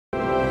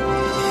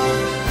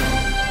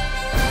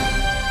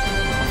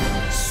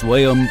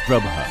Swayam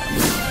Prabha.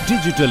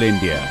 Digital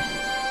India.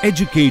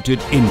 Educated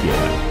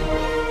India.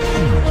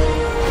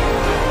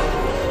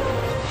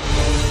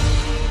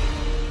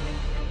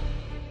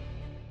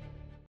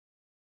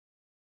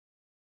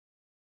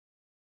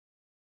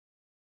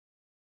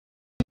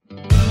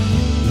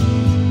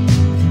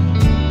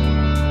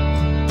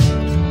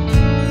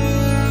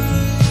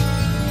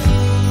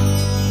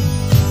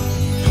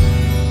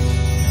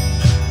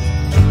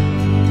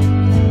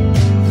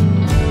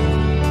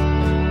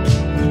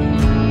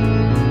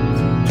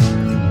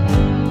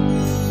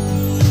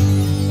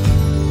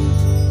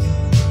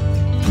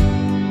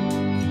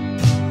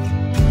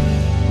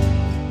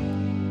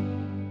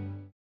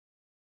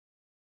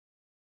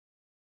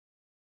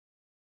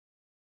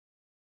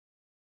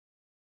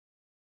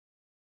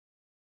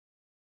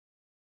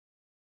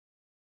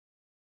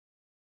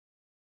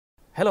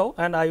 Hello,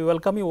 and I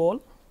welcome you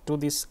all to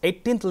this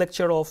 18th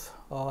lecture of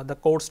the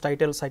course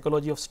titled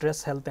Psychology of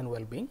Stress, Health and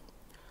Well-being.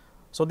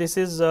 So, this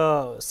is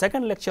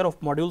second lecture of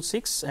module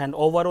 6 and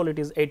overall it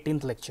is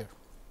 18th lecture.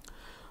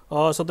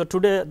 So,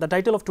 the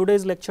title of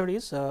today's lecture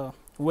is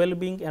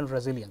Well-being and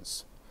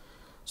Resilience.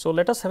 So,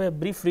 let us have a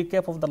brief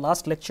recap of the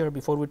last lecture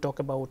before we talk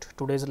about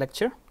today's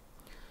lecture.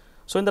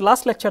 So, in the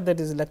last lecture, that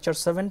is lecture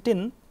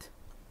 17,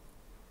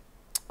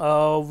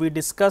 we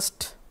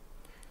discussed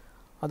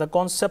the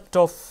concept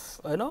of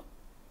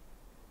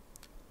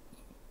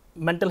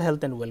mental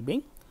health and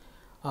well-being.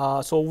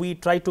 So, we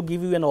try to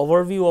give you an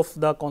overview of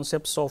the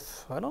concepts of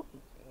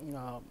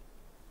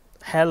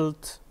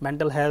health,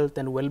 mental health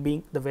and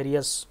well-being, the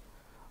various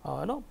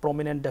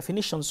prominent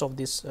definitions of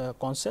these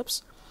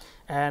concepts,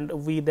 and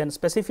we then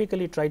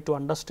specifically try to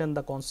understand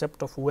the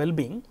concept of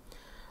well-being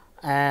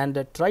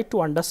and try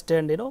to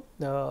understand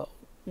the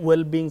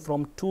well-being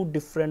from two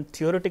different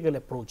theoretical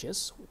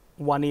approaches.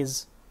 One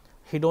is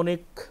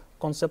hedonic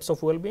concepts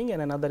of well-being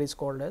and another is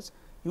called as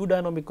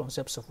eudaimoc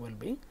concepts of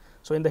well-being.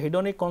 So, in the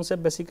hedonic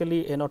concept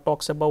basically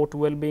talks about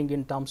well-being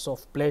in terms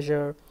of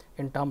pleasure,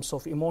 in terms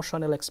of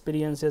emotional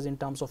experiences, in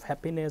terms of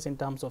happiness, in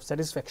terms of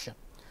satisfaction.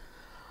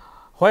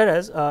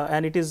 Whereas,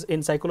 and it is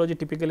in psychology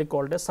typically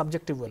called as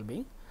subjective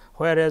well-being,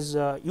 whereas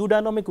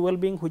eudaimoc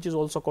well-being, which is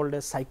also called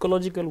as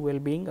psychological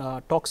well-being,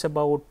 talks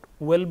about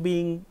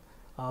well-being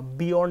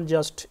beyond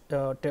just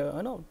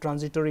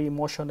transitory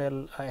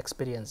emotional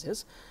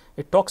experiences.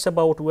 It talks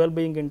about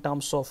well-being in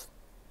terms of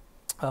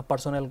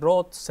personal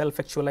growth,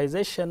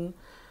 self-actualization,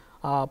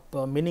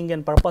 meaning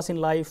and purpose in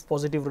life,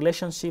 positive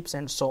relationships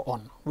and so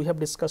on. We have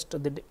discussed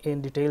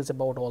in details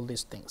about all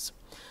these things.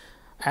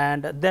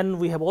 And then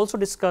we have also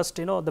discussed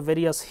the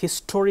various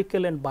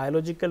historical and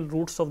biological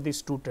roots of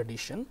these two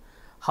traditions,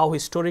 how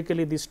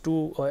historically these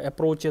two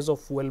approaches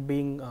of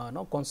well-being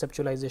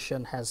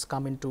conceptualization has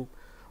come into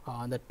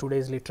the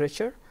today's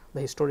literature, the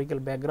historical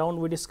background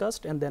we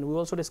discussed, and then we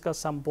also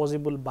discussed some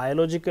possible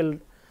biological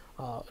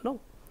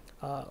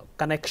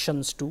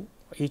connections to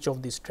each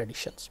of these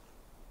traditions.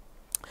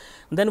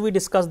 Then we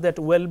discussed that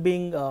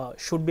well-being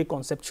should be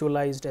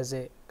conceptualized as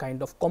a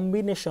kind of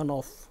combination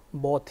of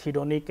both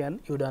hedonic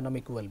and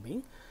eudaimoc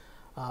well-being.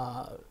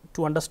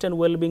 To understand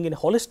well-being in a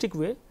holistic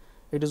way,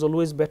 it is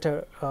always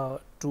better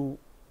to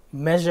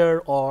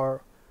measure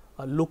or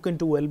look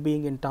into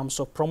well-being in terms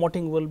of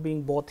promoting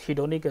well-being, both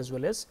hedonic as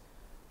well as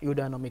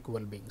eudaimoc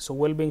well-being. So,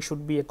 well-being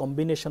should be a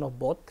combination of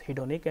both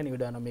hedonic and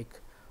eudaimoc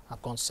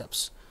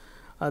concepts.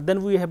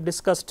 Then we have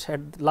discussed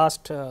at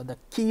last the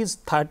keys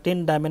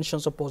 13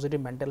 dimensions of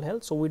positive mental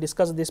health. So, we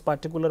discussed this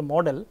particular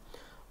model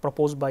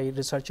proposed by a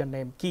researcher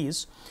named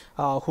Keyes,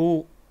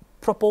 who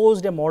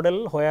proposed a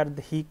model where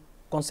he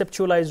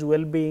conceptualized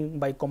well-being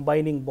by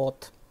combining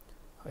both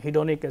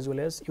hedonic as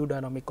well as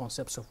eudaimoc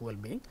concepts of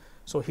well-being.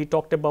 So, he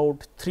talked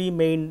about three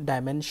main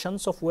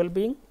dimensions of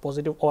well-being,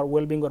 positive or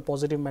well-being or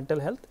positive mental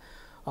health.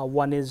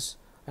 One is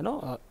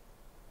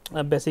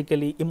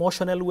basically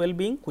emotional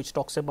well-being, which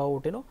talks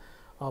about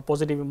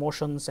positive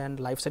emotions and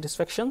life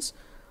satisfactions.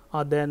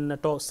 Then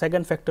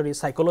second factor is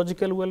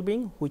psychological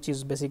well-being, which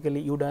is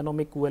basically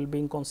eudaimoc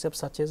well-being concepts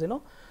such as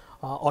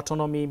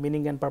autonomy,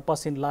 meaning and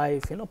purpose in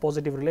life,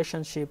 positive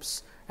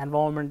relationships,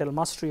 environmental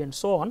mastery and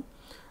so on.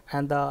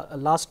 And the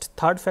last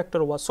third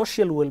factor was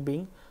social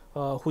well-being,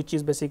 which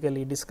is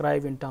basically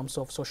described in terms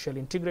of social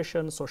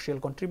integration, social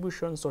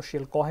contribution,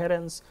 social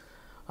coherence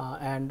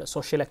and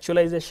social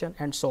actualization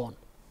and so on.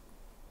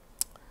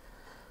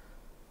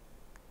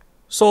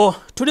 So,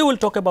 today we will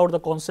talk about the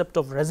concept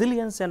of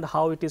resilience and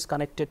how it is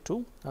connected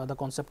to the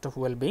concept of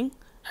well-being,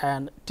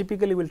 and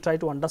typically we will try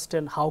to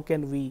understand how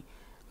can we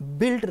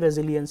build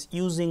resilience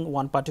using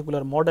one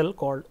particular model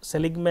called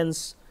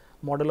Seligman's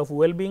model of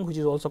well-being, which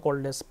is also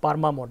called as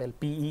PERMA model,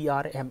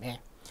 PERMA.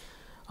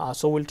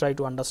 So, we will try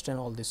to understand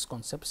all these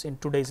concepts in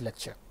today's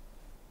lecture.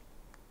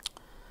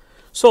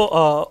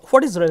 So,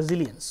 what is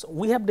resilience?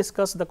 We have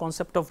discussed the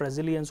concept of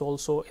resilience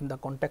also in the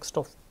context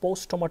of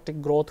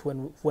post-traumatic growth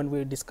when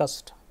we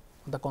discussed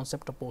the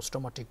concept of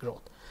post-traumatic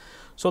growth.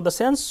 So, the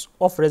sense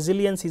of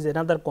resilience is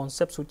another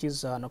concept which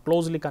is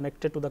closely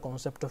connected to the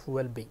concept of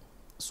well-being.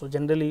 So,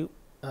 generally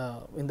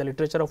in the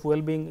literature of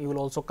well-being, you will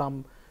also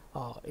come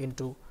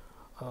into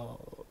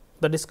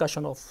the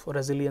discussion of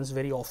resilience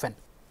very often.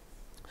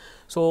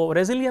 So,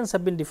 resilience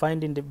have been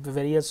defined in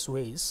various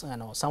ways.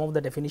 Some of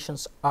the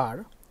definitions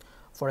are,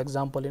 for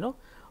example,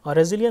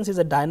 resilience is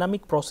a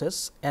dynamic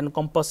process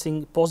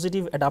encompassing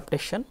positive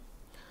adaptation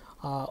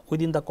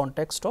within the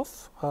context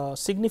of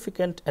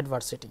significant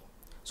adversity.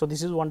 So,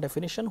 this is one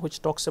definition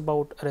which talks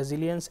about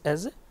resilience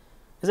as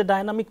a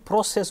dynamic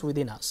process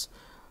within us,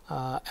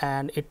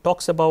 and it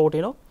talks about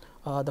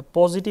the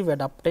positive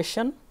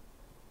adaptation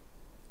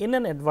in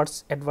an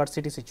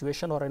adversity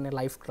situation or in a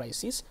life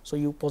crisis. So,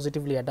 you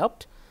positively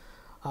adapt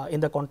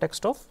in the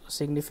context of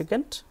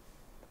significant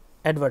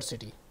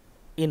adversity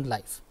in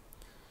life.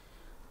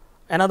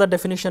 Another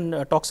definition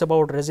talks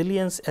about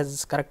resilience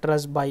as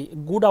characterized by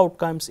good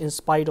outcomes in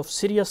spite of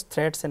serious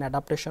threats and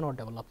adaptation or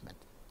development.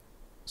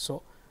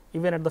 So,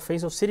 even at the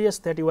face of serious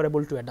threat, you are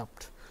able to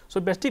adapt. So,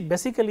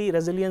 basically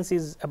resilience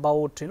is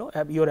about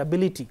your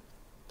ability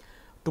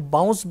to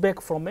bounce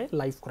back from a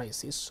life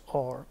crisis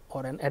or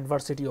an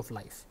adversity of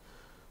life.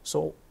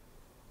 So,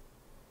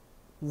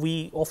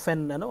 we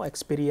often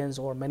experience,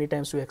 or many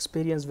times we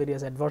experience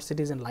various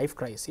adversities in life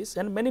crisis,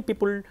 and many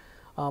people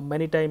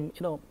many time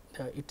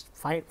it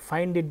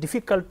find it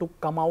difficult to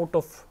come out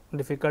of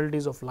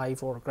difficulties of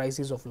life or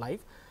crisis of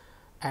life,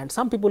 and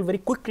some people very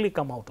quickly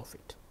come out of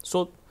it.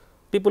 So,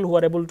 people who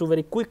are able to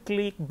very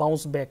quickly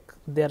bounce back,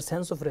 their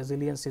sense of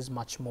resilience is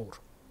much more.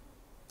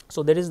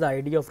 So, that is the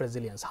idea of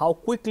resilience, how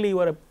quickly you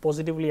are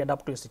positively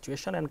adapt to a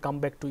situation and come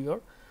back to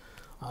your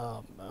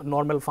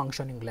normal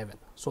functioning level.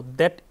 So,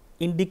 that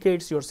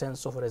indicates your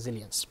sense of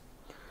resilience.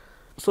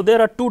 So,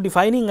 there are two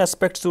defining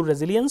aspects to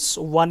resilience.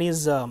 One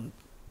is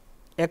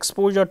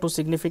exposure to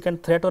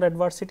significant threat or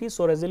adversity.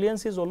 So,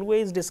 resilience is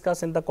always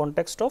discussed in the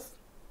context of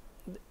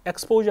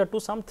exposure to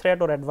some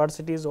threat or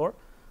adversities or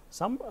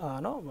some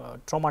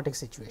traumatic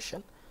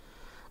situation.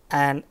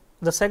 And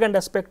the second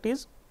aspect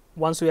is,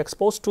 once you are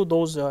exposed to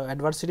those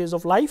adversities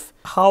of life,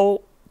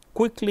 how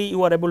quickly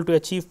you are able to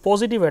achieve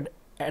positive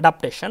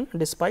adaptation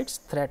despite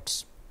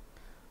threats,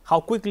 how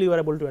quickly you are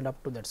able to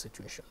adapt to that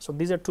situation. So,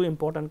 these are two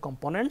important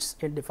components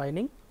in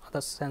defining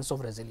the sense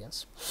of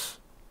resilience.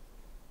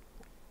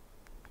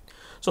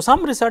 So,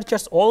 some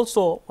researchers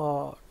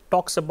also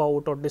talks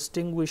about or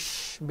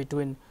distinguish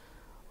between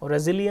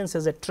resilience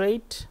as a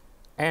trait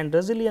and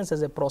resilience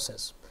as a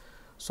process.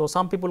 So,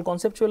 some people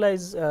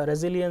conceptualize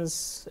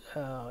resilience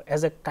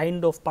as a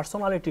kind of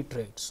personality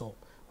trait. So,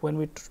 when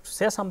we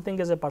say something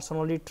as a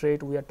personality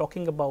trait, we are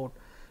talking about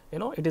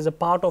it is a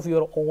part of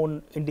your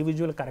own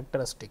individual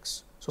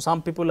characteristics. So,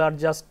 some people are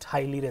just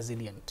highly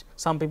resilient,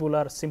 some people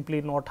are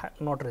simply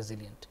not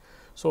resilient.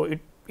 So,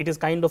 it is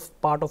kind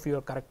of part of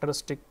your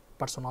characteristic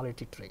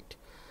personality trait,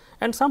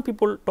 and some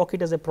people talk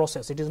it as a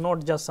process. It is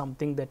not just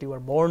something that you are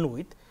born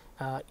with.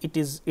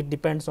 It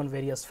depends on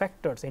various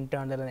factors,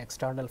 internal and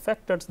external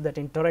factors that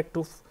interact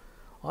to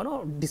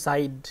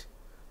decide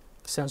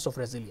sense of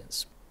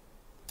resilience.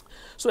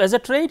 So, as a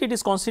trait, it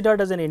is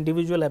considered as an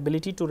individual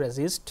ability to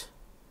resist.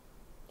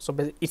 So,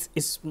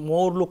 it's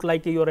more look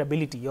like your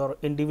ability, your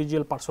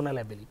individual personal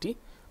ability,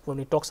 when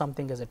we talk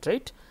something as a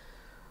trait,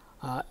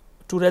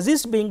 to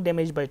resist being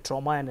damaged by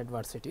trauma and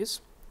adversities.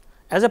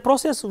 As a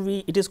process,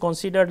 it is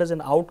considered as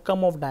an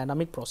outcome of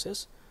dynamic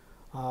process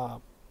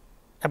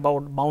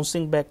about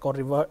bouncing back or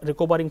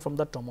recovering from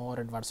the trauma or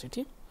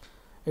adversity.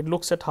 It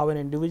looks at how an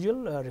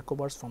individual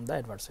recovers from the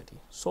adversity.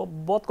 So,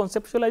 both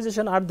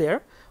conceptualization are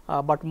there,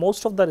 but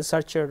most of the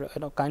researcher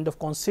kind of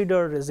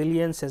consider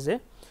resilience as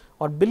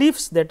or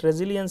believes that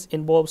resilience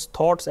involves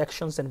thoughts,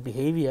 actions and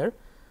behavior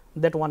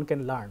that one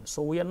can learn.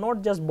 So, we are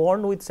not just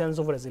born with sense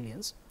of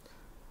resilience.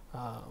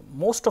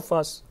 Most of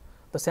us,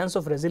 the sense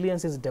of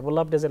resilience is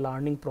developed as a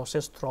learning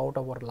process throughout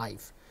our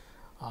life.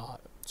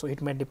 So,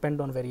 it may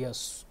depend on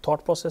various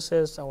thought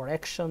processes, our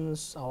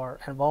actions, our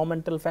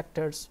environmental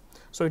factors.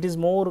 So, it is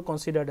more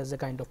considered as a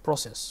kind of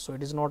process. So,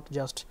 it is not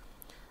just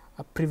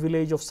a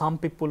privilege of some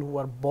people who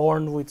are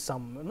born with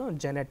some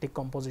genetic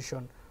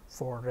composition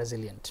for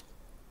resilient,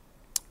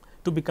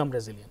 to become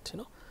resilient.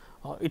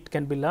 It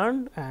can be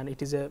learned, and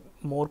it is a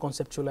more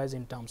conceptualized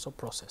in terms of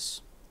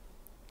process.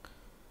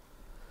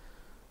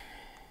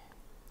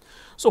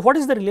 So, what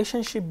is the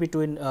relationship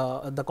between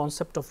the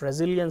concept of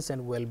resilience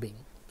and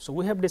well-being? So,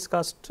 we have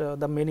discussed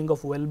the meaning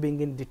of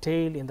well-being in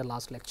detail in the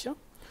last lecture.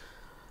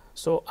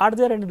 So, are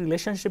there any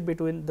relationship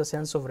between the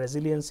sense of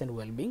resilience and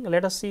well-being?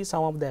 Let us see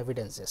some of the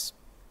evidences.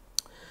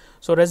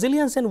 So,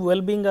 resilience and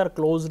well-being are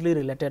closely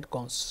related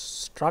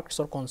constructs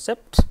or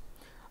concepts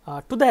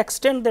to the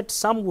extent that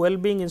some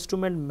well-being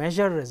instrument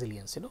measure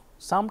resilience.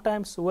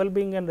 Sometimes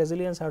well-being and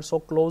resilience are so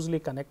closely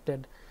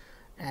connected,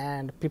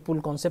 and people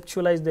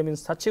conceptualize them in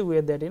such a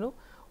way that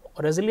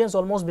resilience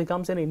almost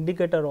becomes an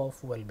indicator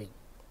of well-being.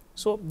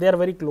 So, they are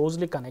very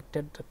closely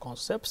connected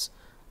concepts,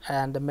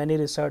 and many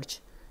research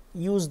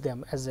use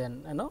them as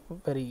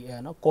very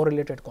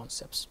correlated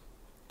concepts.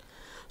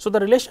 So,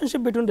 the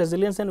relationship between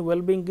resilience and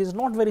well-being is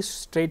not very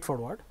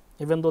straightforward.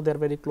 Even though they are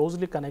very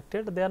closely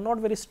connected, they are not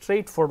very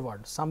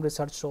straightforward. Some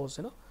research shows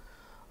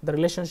the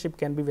relationship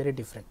can be very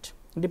different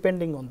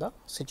depending on the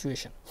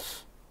situation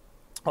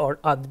or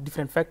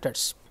different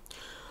factors.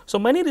 So,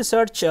 many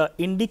research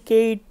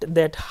indicate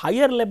that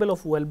higher level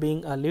of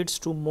well-being leads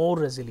to more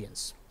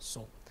resilience.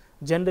 So,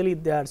 generally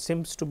there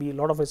seems to be a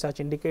lot of research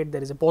indicate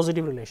there is a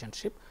positive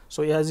relationship.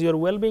 So, as your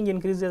well-being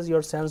increases,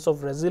 your sense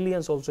of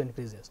resilience also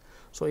increases.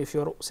 So, if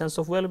your sense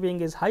of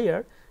well-being is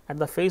higher, at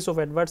the face of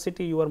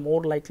adversity you are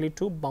more likely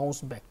to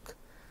bounce back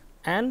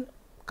and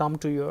come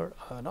to your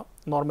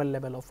normal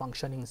level of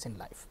functionings in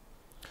life.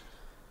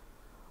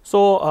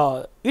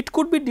 So, it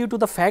could be due to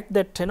the fact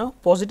that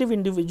positive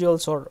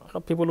individuals or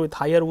people with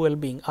higher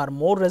well-being are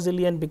more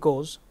resilient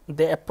because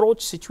they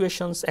approach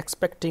situations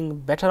expecting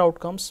better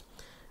outcomes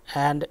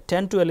and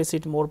tend to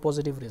elicit more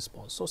positive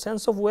response. So,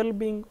 sense of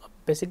well-being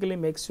basically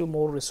makes you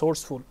more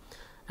resourceful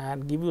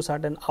and give you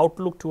certain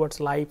outlook towards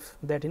life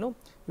that you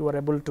are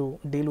able to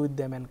deal with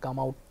them and come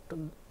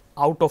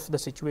out of the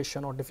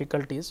situation or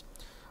difficulties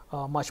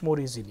much more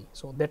easily.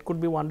 So, that could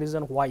be one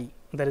reason why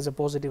there is a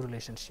positive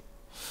relationship.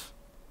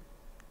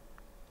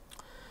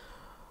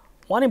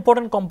 One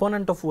important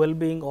component of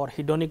well-being or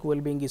hedonic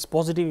well-being is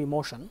positive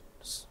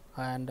emotions,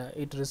 and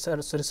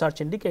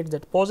research indicates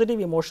that positive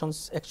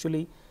emotions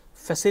actually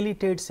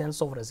facilitate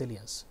sense of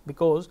resilience,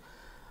 because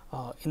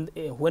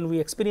when we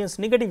experience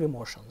negative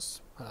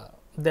emotions,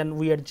 then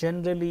we are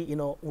generally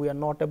we are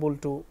not able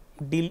to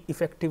deal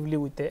effectively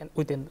with a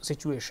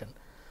situation.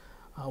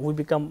 We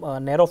become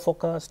narrow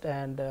focused,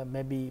 and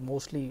maybe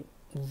mostly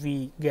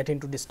we get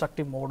into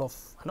destructive mode of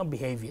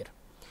behavior.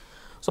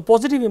 So,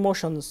 positive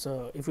emotions,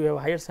 if you have a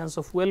higher sense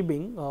of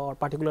well-being or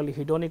particularly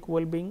hedonic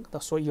well-being,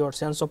 so your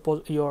sense of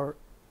your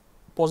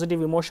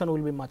positive emotion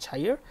will be much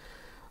higher.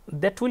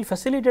 That will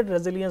facilitate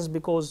resilience,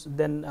 because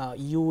then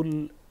you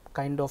will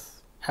kind of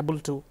able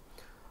to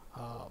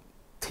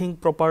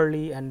think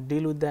properly and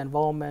deal with the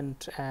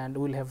environment, and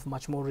will have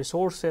much more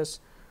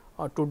resources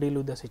to deal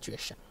with the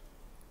situation.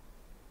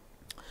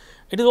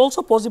 It is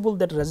also possible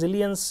that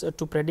resilience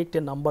to predict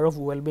a number of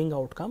well-being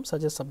outcomes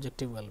such as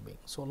subjective well-being.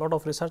 So, a lot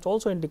of research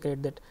also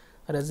indicate that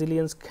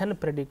resilience can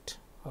predict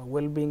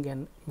well-being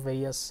and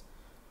various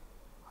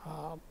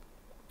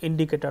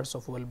indicators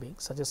of well-being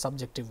such as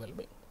subjective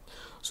well-being.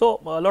 So,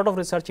 a lot of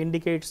research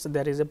indicates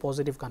there is a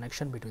positive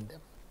connection between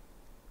them.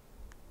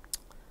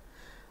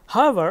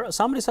 However,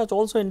 some research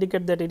also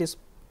indicate that it is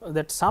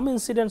that some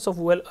incidents of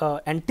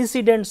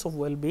antecedents of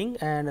well-being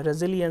and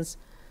resilience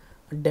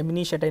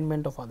diminish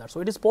attainment of others.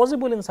 So, it is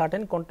possible in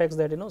certain contexts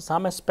that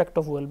some aspect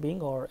of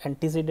well-being or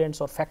antecedents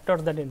or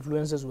factors that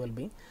influences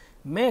well-being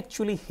may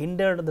actually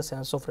hinder the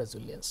sense of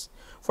resilience.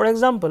 For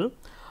example,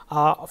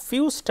 a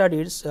few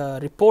studies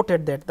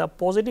reported that the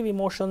positive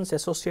emotions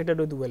associated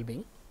with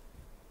well-being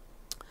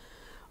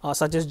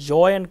such as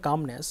joy and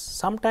calmness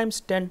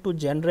sometimes tend to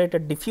generate a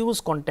diffuse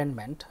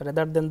contentment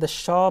rather than the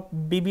sharp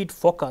vivid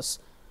focus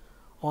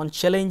on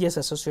challenges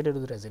associated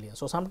with resilience.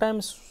 So,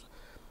 sometimes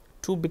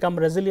to become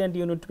resilient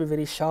you need to be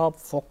very sharp,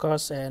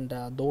 focus, and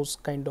those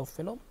kind of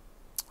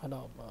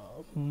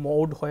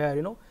mode where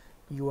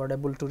you are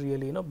able to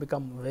really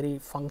become very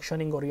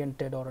functioning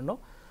oriented, or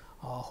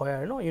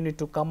where you need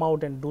to come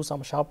out and do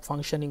some sharp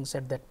functionings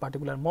at that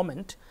particular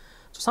moment.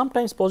 So,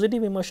 sometimes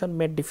positive emotion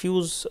may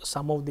diffuse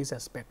some of these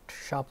aspects,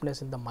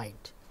 sharpness in the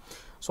mind,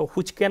 so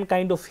which can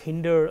kind of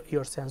hinder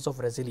your sense of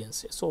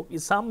resilience. So,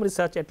 some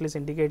research at least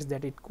indicates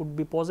that it could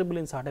be possible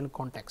in certain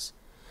contexts.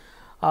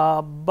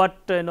 But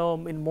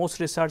in most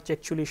research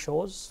actually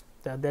shows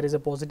that there is a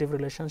positive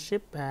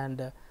relationship,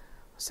 and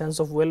sense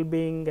of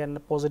well-being and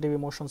positive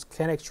emotions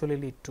can actually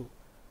lead to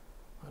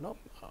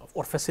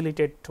or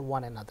facilitate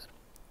one another.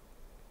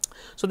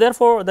 So,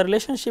 therefore, the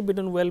relationship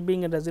between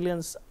well-being and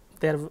resilience,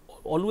 they are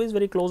always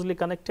very closely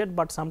connected,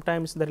 but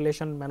sometimes the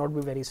relation may not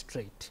be very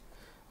straight,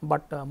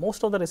 but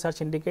most of the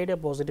research indicate a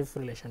positive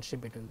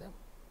relationship between them.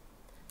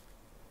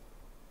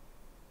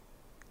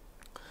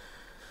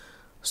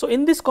 So,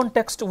 in this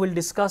context, we will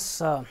discuss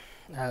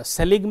Martin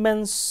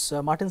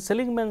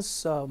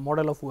Seligman's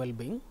model of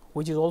well-being,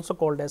 which is also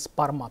called as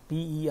PERMA,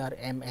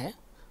 P-E-R-M-A.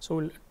 So,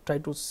 we will try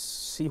to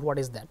see what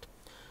is that.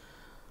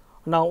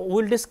 Now,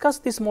 we will discuss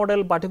this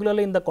model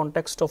particularly in the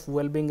context of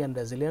well-being and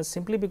resilience,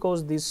 simply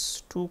because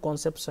these two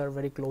concepts are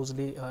very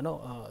closely,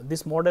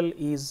 this model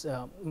is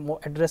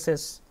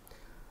addresses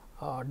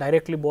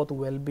directly both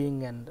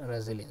well-being and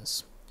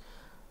resilience.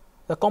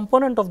 The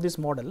component of this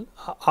model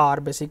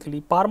are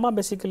basically, PERMA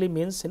basically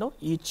means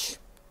each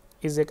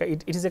is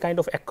it is a kind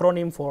of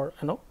acronym for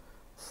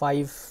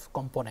 5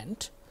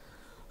 component.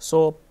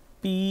 So,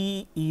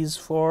 P is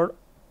for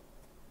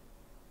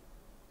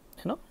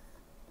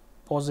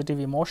positive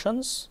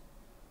emotions,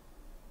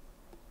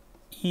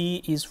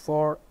 E is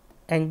for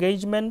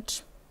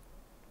engagement,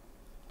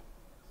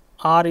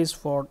 R is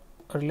for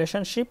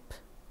relationship,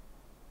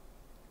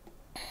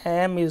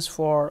 M is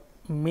for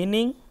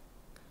meaning,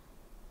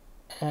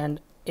 and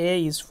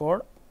A is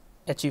for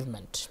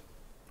achievement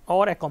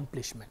or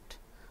accomplishment.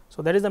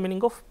 So, that is the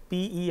meaning of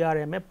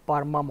PERMA,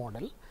 PERMA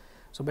model.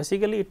 So,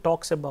 basically it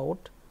talks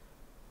about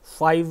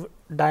 5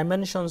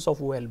 dimensions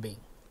of well-being,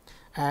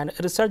 and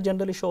research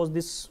generally shows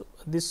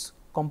this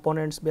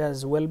components,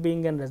 as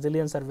well-being and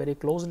resilience are very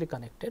closely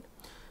connected.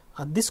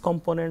 These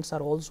components are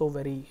also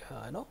very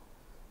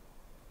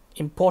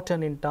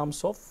important in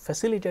terms of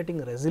facilitating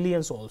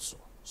resilience also.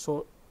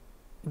 So,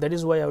 that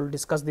is why I will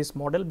discuss this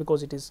model,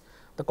 because it is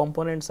the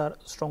components are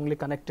strongly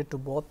connected to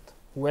both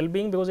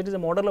well-being, because it is a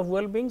model of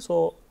well-being.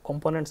 So,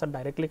 components are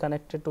directly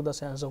connected to the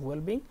sense of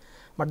well-being,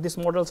 but these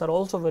models are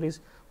also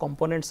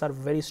components are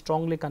very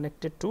strongly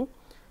connected to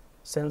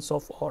sense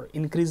of or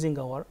increasing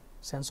our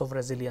sense of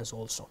resilience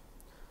also.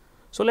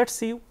 So, let us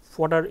see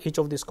what are each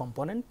of these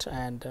component,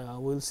 and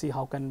we will see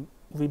how can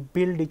we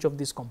build each of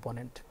these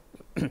component.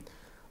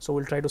 So,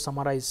 we will try to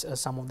summarize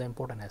some of the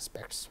important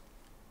aspects.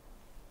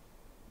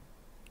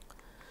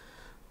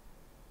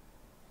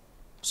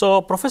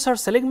 So, Professor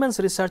Seligman's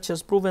research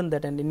has proven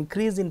that an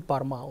increase in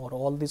PERMA or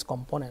all these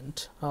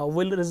component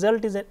will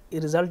result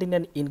in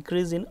an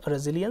increase in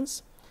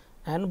resilience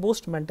and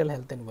boost mental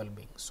health and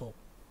well-being. So,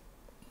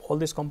 all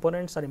these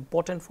components are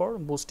important for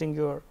boosting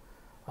your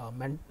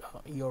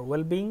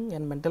well-being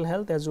and mental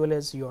health, as well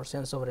as your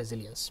sense of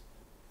resilience.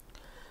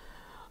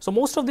 So,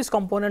 most of these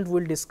components we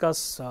will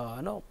discuss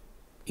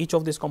each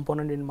of these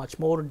component in much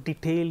more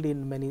detailed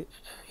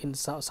in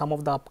some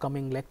of the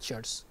upcoming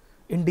lectures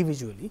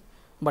individually,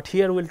 but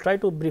here we will try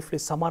to briefly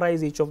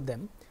summarize each of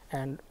them,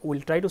 and we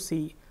will try to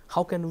see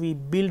how can we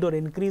build or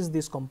increase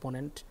this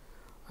component,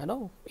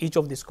 each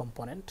of these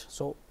component.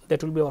 So,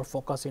 that will be our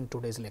focus in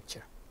today's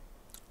lecture.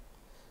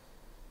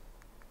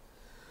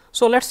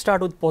 So, let us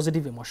start with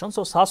positive emotion.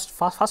 So,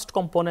 first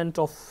component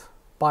of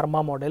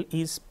PERMA model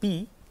is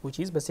P, which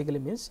is basically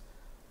means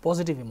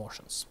positive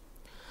emotions.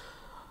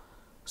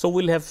 So,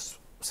 we will have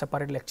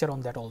separate lecture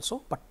on that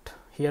also, but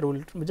here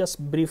we will just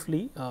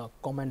briefly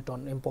comment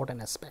on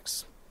important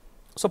aspects.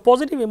 So,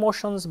 positive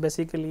emotions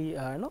basically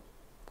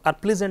are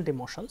pleasant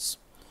emotions,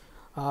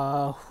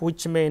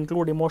 which may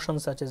include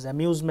emotions such as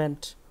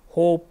amusement,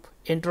 hope,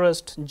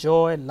 interest,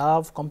 joy,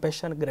 love,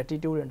 compassion,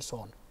 gratitude, and so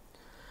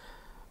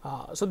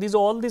on. So,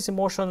 all these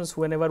emotions,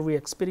 whenever we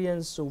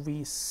experience,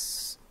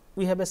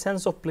 we have a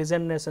sense of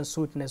pleasantness and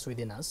sweetness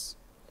within us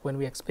when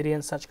we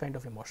experience such kind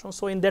of emotions.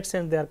 So, in that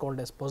sense they are called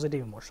as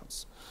positive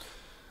emotions.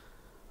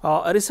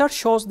 Research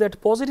shows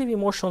that positive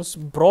emotions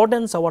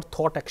broadens our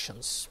thoughts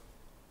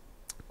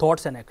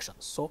and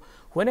actions. So,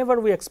 whenever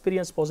we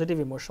experience positive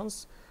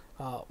emotions,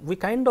 we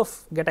kind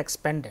of get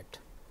expanded.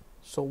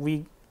 So,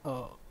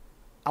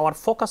 our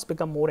focus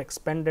become more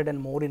expanded and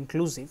more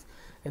inclusive,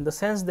 in the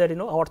sense that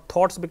our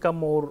thoughts become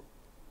more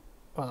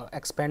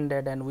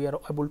expanded, and we are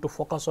able to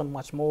focus on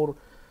much more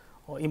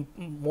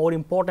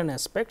important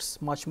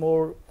aspects, much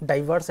more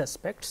diverse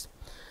aspects.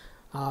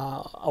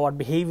 Our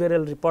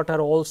behavioral repertoire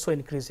also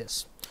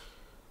increases.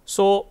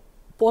 So,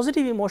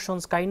 positive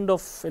emotions kind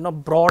of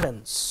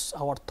broadens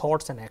our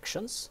thoughts and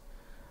actions,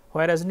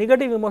 whereas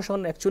negative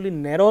emotion actually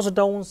narrows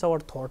down our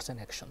thoughts and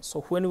actions.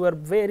 So, when we are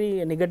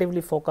very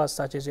negatively focused,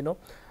 such as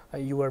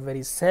you are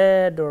very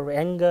sad or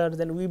anger,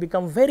 then we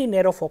become very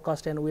narrow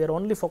focused, and we are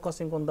only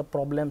focusing on the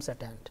problems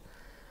at hand.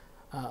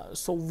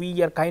 So,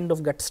 we are kind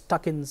of get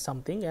stuck in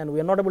something, and we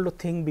are not able to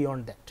think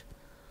beyond that.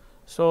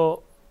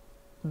 So,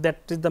 that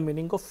is the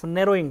meaning of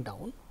narrowing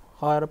down,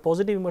 where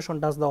positive emotion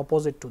does the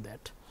opposite to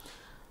that.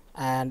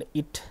 And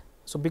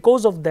so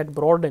because of that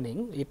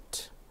broadening,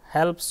 it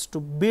helps to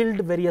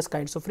build various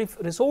kinds of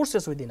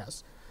resources within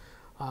us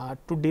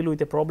to deal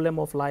with a problem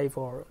of life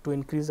or to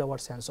increase our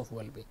sense of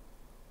well-being.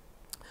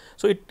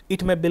 So,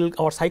 it may build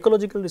our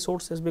psychological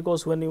resources,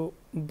 because when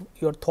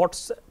your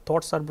thoughts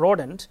are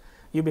broadened,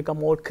 you become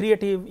more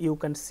creative, you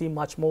can see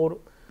much more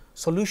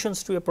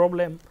solutions to a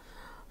problem,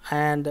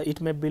 and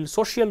it may build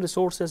social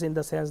resources, in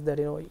the sense that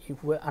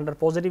if we under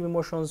positive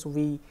emotions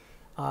we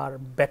are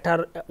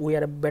better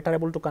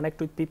able to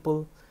connect with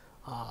people.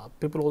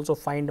 People also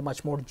find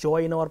much more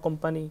joy in our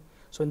company.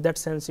 So, in that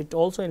sense it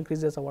also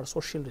increases our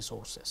social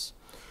resources.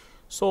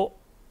 So,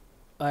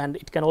 and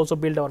it can also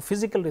build our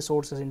physical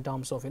resources in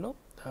terms of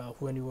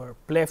when you are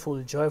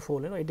playful,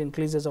 joyful, it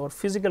increases our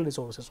physical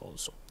resources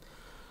also.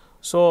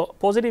 So,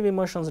 positive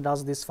emotions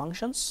does these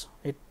functions.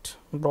 It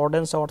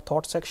broadens our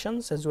thought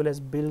sections as well as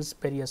builds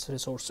various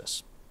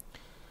resources,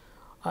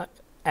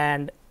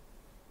 and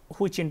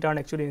which in turn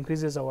actually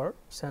increases our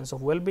sense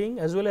of well-being,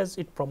 as well as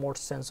it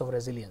promotes sense of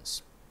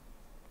resilience.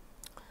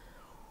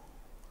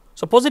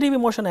 So, positive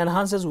emotion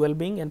enhances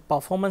well-being and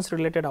performance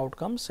related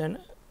outcomes, and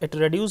it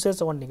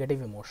reduces our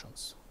negative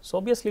emotions. So,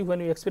 obviously, when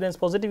you experience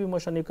positive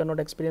emotion, you cannot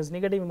experience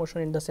negative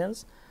emotion, in the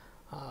sense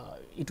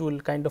it will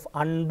kind of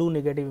undo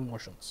negative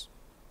emotions.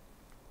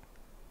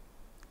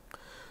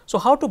 So,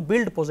 how to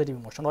build positive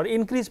emotion or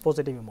increase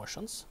positive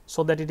emotions,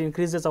 so that it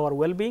increases our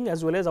well-being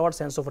as well as our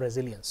sense of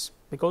resilience,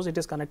 because it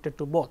is connected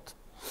to both.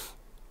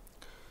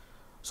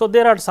 So,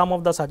 there are some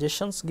of the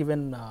suggestions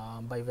given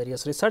by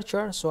various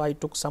researchers. So, I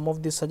took some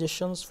of these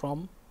suggestions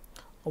from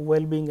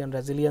Well-being and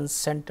Resilience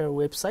Center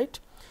website.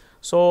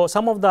 So,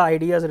 some of the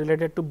ideas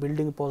related to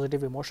building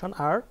positive emotion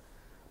are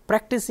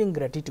practicing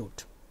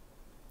gratitude.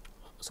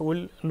 So,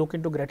 we will look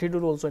into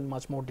gratitude also in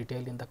much more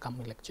detail in the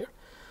coming lecture.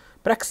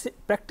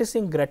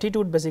 Practicing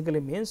gratitude basically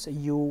means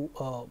you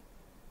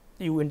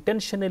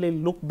intentionally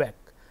look back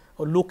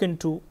or look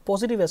into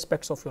positive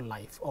aspects of your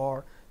life,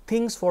 or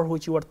things for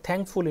which you are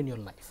thankful in your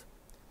life.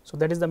 So,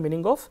 that is the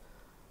meaning of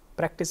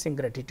practicing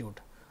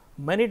gratitude.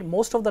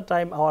 Most of the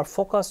time our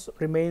focus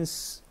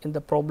remains in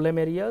the problem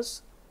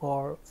areas,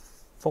 or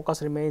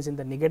focus remains in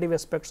the negative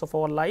aspects of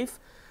our life.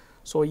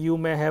 So, you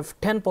may have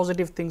 10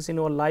 positive things in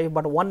your life,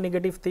 but one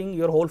negative thing,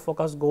 your whole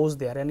focus goes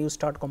there and you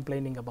start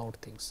complaining about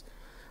things,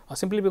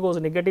 simply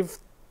because negative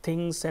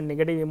things and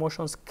negative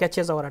emotions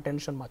catches our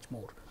attention much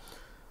more.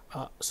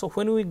 So,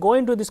 when we go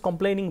into this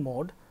complaining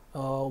mode,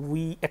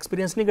 we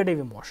experience negative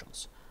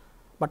emotions,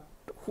 but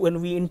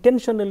when we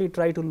intentionally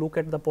try to look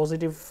at the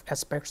positive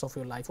aspects of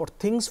your life, or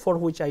things for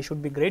which I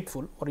should be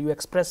grateful, or you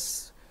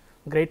express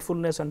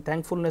gratefulness and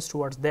thankfulness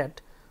towards that,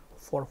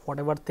 for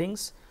whatever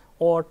things,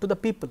 or to the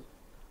people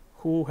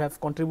who have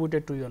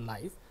contributed to your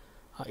life,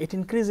 it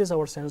increases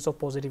our sense of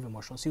positive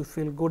emotions. You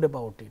feel good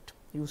about it.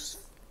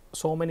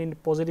 So many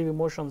positive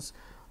emotions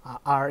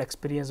are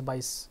experienced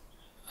by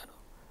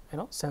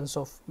sense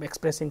of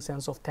expressing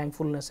sense of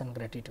thankfulness and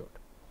gratitude.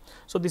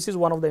 So, this is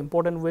one of the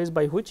important ways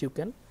by which you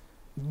can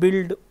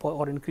build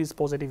or increase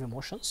positive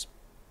emotions.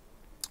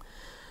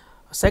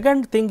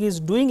 Second thing is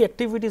doing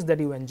activities that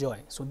you enjoy.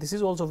 So, this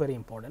is also very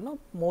important.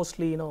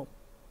 Mostly,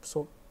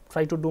 so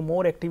try to do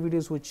more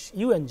activities which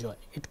you enjoy.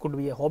 It could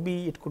be a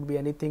hobby, it could be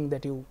anything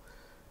that you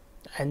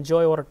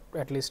enjoy, or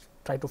at least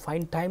try to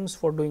find times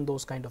for doing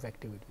those kind of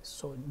activities.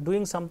 So,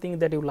 doing something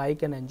that you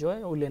like and enjoy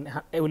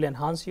will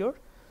enhance your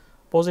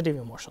positive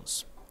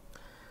emotions.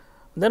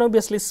 Then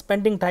obviously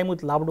spending time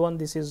with loved one,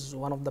 this is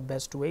one of the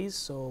best ways.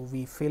 So,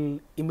 we feel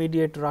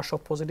immediate rush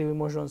of positive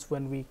emotions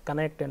when we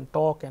connect and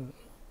talk and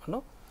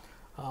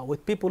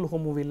with people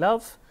whom we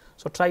love.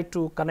 So, try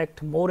to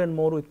connect more and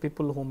more with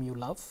people whom you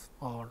love,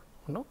 or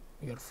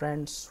your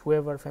friends,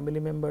 whoever, family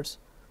members.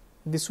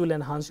 This will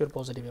enhance your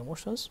positive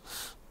emotions.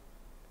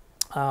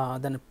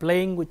 Then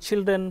playing with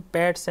children,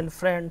 pets and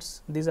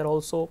friends, these are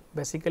also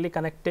basically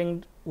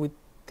connecting with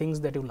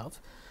things that you love.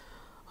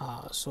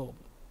 So,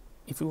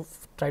 if you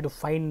try to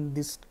find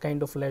this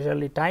kind of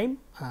leisurely time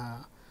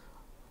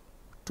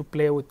to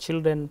play with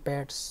children,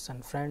 pets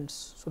and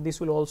friends, so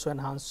this will also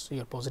enhance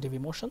your positive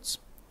emotions.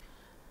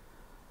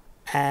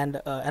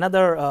 And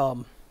another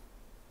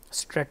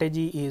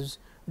strategy is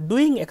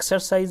doing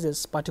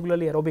exercises,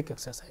 particularly aerobic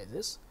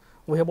exercises.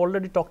 We have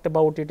already talked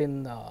about it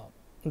in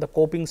the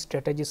coping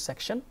strategies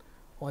section,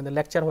 or in the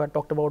lecture where I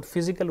talked about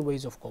physical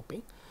ways of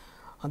coping.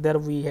 There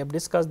we have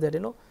discussed that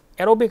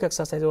aerobic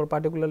exercise, or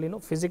particularly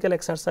physical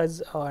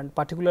exercise and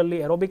particularly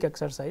aerobic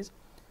exercise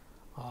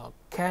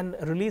can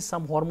release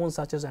some hormones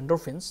such as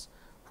endorphins,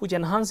 which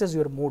enhances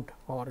your mood,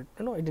 or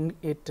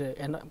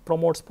it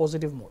promotes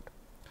positive mood.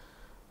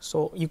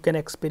 So, you can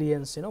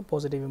experience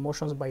positive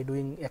emotions by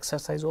doing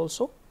exercise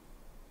also.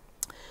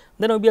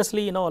 Then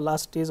obviously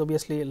last is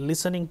obviously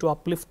listening to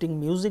uplifting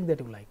music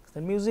that you like.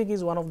 The music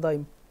is one of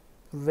the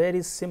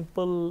very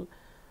simple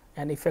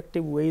and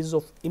effective ways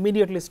of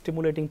immediately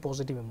stimulating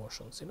positive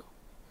emotions.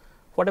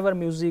 Whatever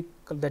music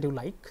that you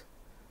like,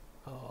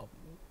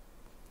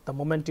 the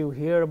moment you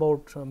hear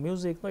about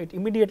music, it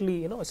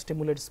immediately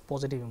stimulates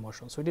positive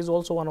emotions. So, it is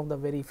also one of the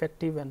very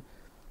effective and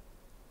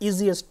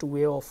easiest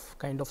way of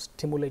kind of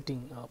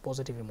stimulating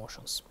positive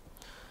emotions.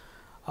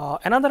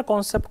 Another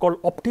concept called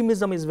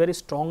optimism is very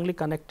strongly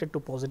connected to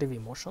positive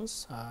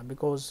emotions,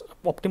 because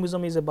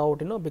optimism is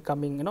about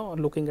becoming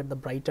looking at the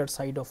brighter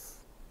side of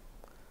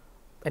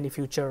any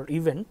future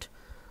event,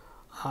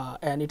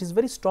 and it is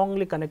very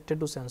strongly connected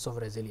to sense of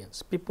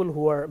resilience. People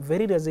who are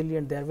very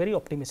resilient, they are very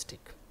optimistic,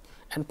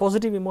 and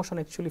positive emotion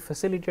actually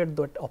facilitate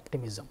that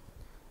optimism.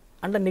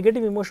 Under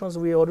negative emotions,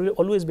 we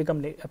always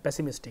become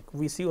pessimistic.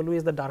 We see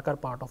always the darker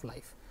part of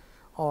life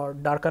or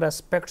darker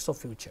aspects of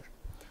future.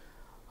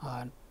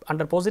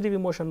 Under positive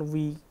emotion,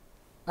 we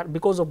are,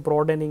 because of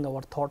broadening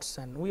our thoughts,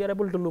 and we are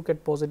able to look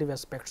at positive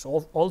aspects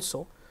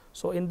also.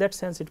 So, in that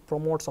sense, it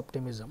promotes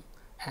optimism,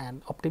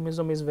 and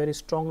optimism is very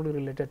strongly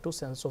related to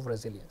sense of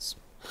resilience.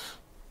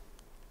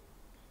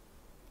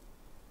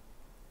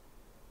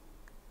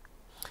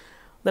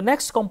 The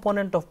next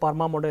component of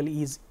PERMA model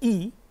is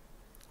E,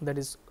 that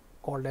is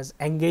called as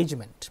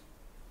engagement.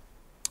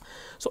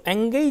 So,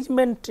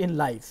 engagement in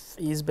life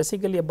is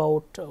basically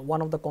about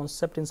one of the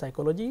concept in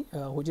psychology,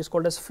 which is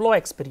called as flow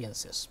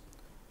experiences,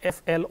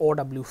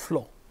 FLOW,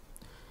 flow.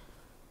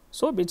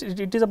 So,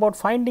 it is about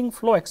finding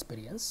flow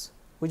experience,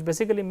 which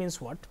basically means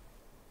what?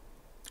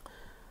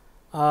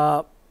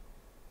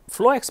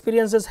 Flow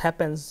experiences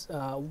happens,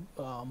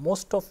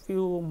 most of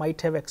you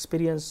might have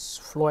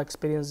experienced flow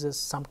experiences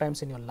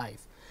sometimes in your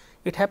life.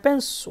 It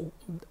happens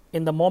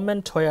in the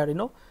moment where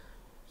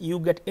you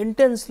get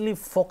intensely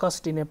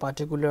focused in a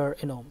particular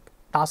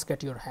task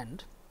at your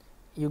hand.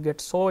 You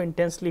get so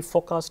intensely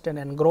focused and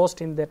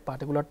engrossed in that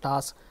particular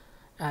task,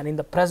 and in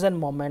the present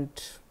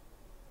moment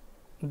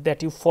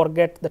that you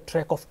forget the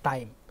track of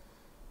time,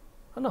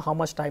 how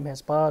much time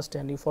has passed,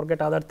 and you forget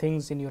other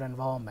things in your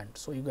environment.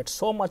 So, you get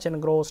so much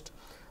engrossed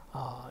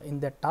in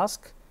that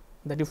task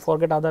that you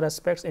forget other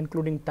aspects,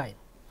 including time.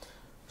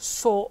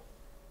 So,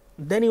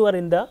 then you are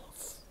in the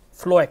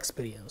flow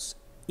experience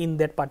in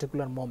that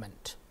particular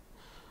moment.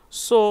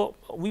 So,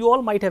 we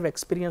all might have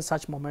experienced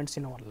such moments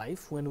in our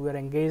life when we are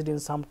engaged in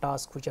some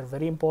tasks which are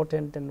very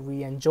important and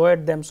we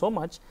enjoyed them so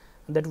much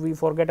that we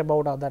forget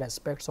about other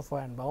aspects of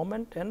our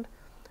environment and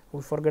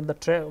we forget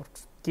the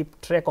keep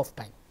track of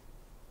time.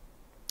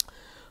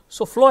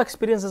 So, flow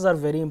experiences are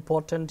very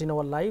important in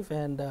our life,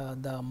 and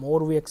the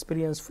more we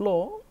experience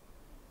flow,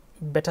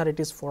 better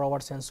it is for our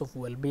sense of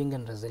well-being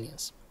and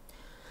resilience.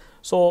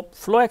 So,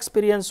 flow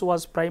experience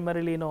was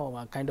primarily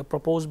kind of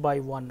proposed by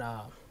one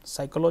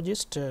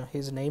psychologist.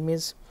 His name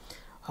is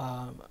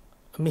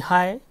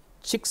Mihai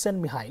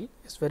Csikszentmihalyi.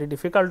 It's very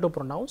difficult to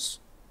pronounce.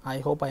 I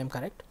hope I am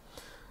correct.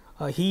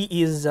 He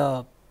is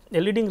a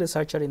leading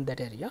researcher in that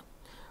area.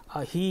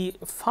 He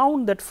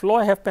found that flow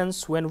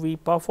happens when we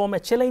perform a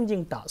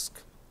challenging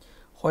task,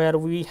 where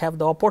we have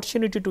the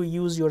opportunity to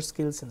use your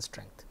skills and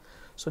strength.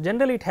 So,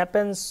 generally it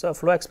happens,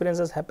 flow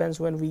experiences happens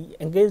when we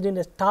engaged in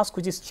a task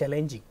which is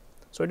challenging.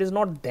 So, it is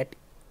not that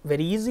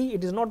very easy,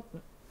 it is not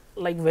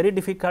like very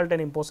difficult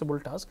and impossible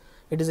task,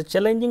 it is a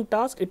challenging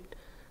task. It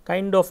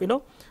kind of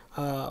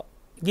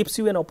gives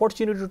you an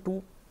opportunity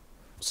to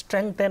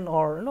strengthen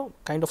or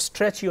kind of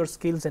stretch your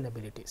skills and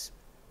abilities.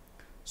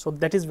 So,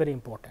 that is very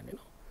important.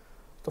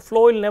 So,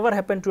 flow will never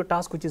happen to a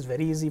task which is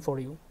very easy for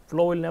you,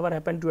 flow will never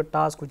happen to a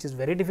task which is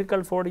very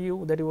difficult for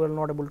you that you are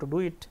not able to do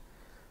it,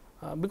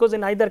 because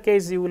in either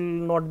case you will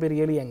not be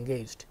really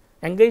engaged.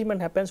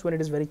 Engagement happens when it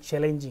is very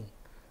challenging,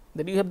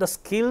 that you have the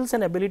skills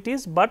and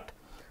abilities, but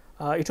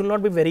it will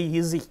not be very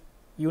easy,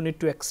 you need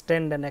to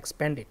extend and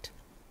expand it.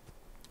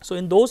 So,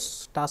 in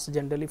those tasks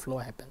generally flow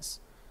happens.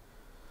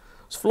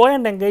 So, flow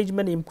and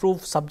engagement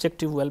improve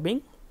subjective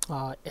well-being,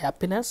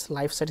 happiness,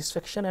 life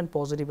satisfaction and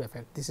positive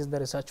effect. This is the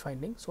research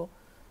finding. So,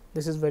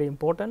 this is very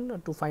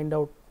important to find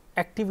out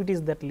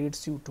activities that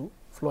leads you to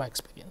flow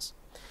experience.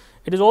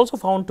 It is also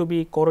found to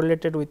be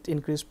correlated with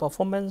increased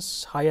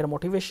performance, higher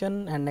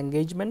motivation and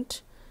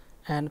engagement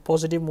and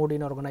positive mood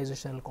in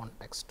organizational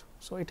context.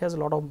 So, it has a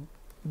lot of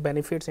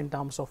benefits in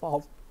terms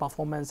of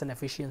performance and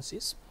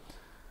efficiencies.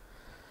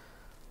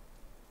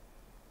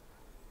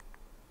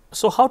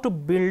 So, how to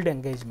build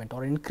engagement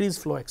or increase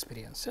flow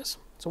experiences?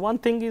 So, one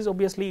thing is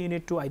obviously you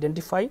need to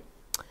identify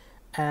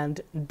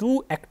and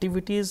do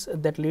activities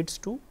that leads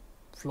to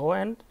flow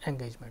and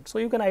engagement. So,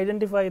 you can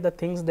identify the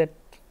things that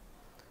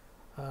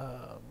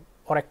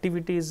or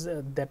activities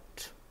that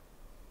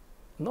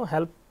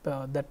help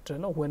that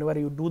whenever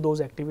you do those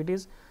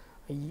activities,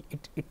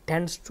 it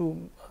tends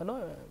to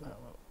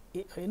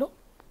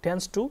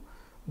tends to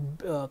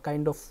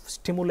kind of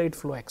stimulate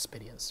flow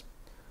experience.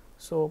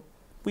 So,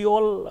 we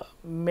all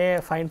may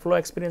find flow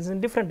experience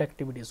in different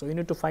activities. So, you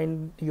need to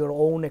find your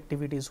own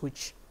activities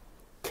which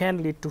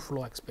can lead to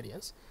flow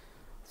experience,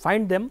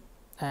 find them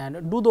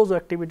and do those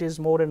activities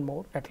more and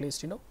more, at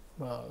least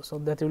so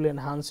that will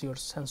enhance your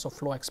sense of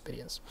flow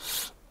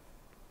experience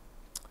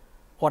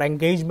or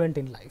engagement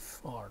in life,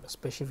 or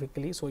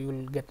specifically. So, you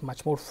will get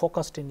much more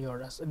focused in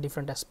your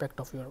different aspect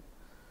of your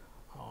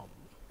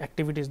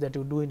activities that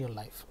you do in your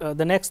life.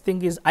 The next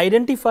thing is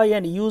identify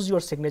and use your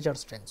signature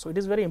strengths. So, it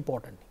is very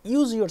important,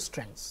 use your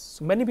strengths.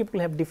 So, many people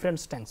have different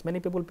strengths, many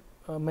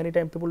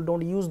times people do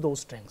not use those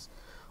strengths,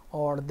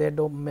 or they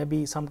don't,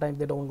 maybe sometimes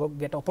they do not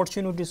get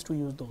opportunities to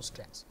use those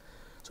strengths.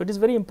 So, it is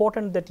very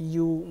important that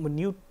you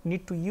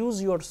need to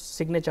use your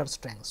signature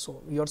strengths.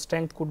 So, your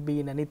strength could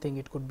be in anything,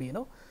 it could be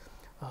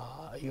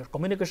your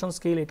communication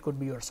skill, it could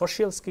be your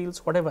social skills,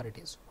 whatever it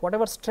is,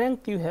 whatever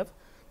strength you have,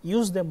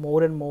 use them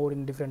more and more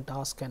in different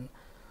tasks and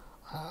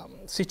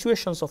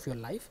situations of your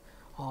life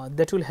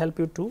that will help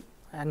you to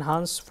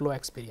enhance flow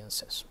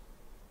experiences.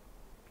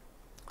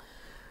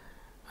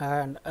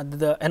 And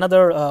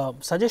another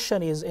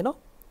suggestion is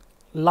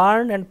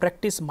learn and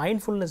practice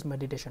mindfulness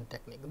meditation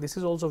technique. This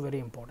is also very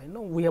important.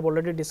 We have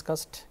already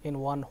discussed in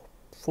one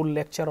full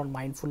lecture on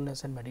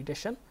mindfulness and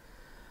meditation.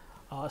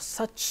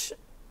 Such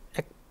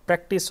a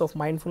practice of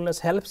mindfulness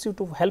helps you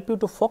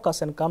to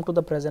focus and come to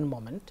the present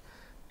moment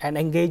and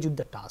engage with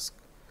the task.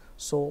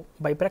 So,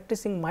 by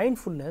practicing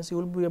mindfulness, you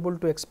will be able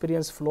to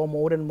experience flow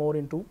more and more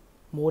into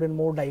more and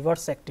more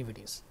diverse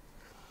activities.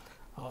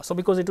 So,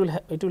 because it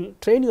will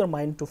train your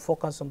mind to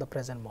focus on the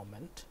present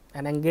moment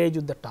and engage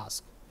with the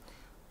task.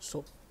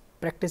 So,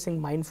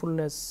 practicing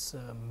mindfulness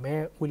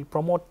will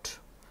promote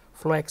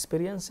flow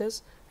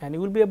experiences, and you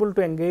will be able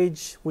to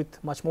engage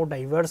with much more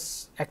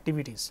diverse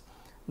activities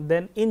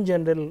than in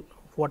general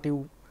what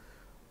you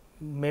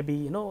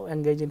maybe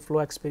engage in flow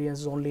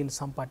experiences only in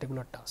some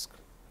particular task.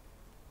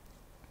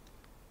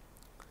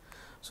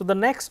 So, the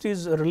next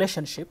is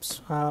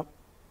relationships.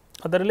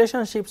 The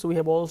relationships we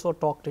have also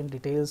talked in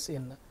details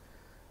in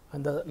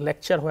the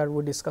lecture where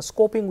we discuss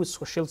coping with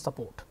social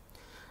support,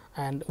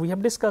 and we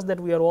have discussed that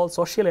we are all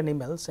social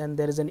animals and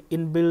there is an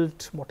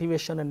inbuilt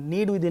motivation and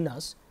need within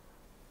us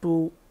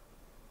to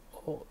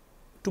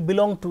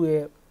belong to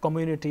a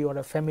community or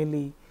a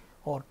family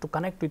or to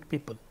connect with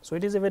people. So,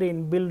 it is a very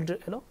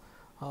inbuilt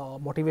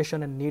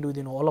motivation and need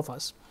within all of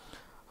us,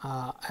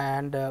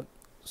 and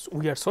so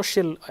we are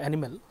social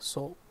animal.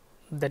 So,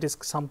 that is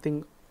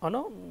something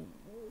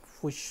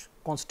which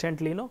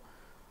constantly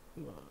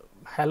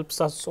helps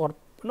us or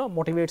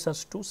motivates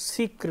us to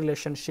seek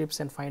relationships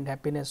and find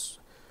happiness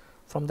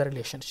from the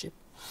relationship.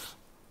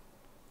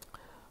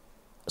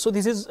 So,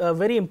 this is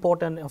very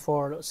important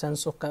for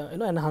sense of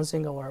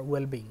enhancing our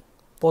well-being,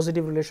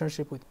 positive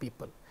relationship with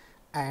people,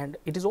 and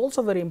it is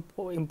also very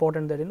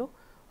important that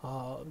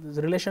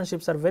the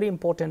relationships are very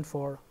important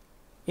for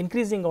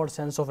increasing our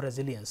sense of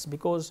resilience,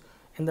 because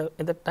in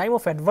the time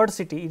of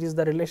adversity, it is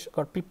the relation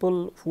or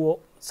people who are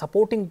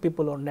supporting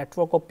people or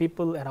network of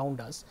people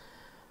around us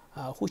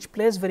which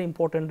plays very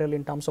important role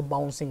in terms of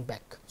bouncing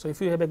back. So,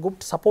 if you have a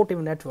good supportive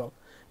network,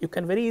 you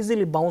can very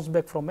easily bounce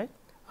back from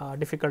a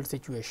difficult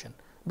situation,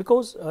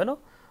 because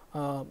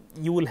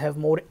you will have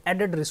more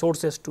added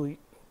resources to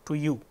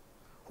you.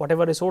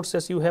 Whatever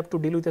resources you have to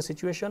deal with a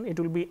situation, it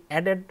will be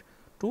added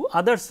to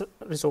other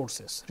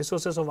resources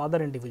of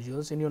other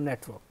individuals in your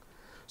network.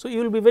 So, you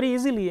will be very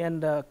easily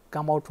and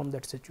come out from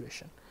that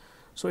situation.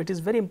 So, it is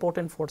very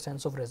important for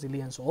sense of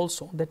resilience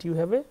also that you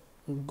have a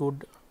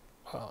good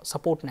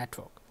support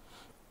network.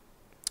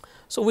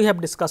 So, we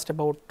have discussed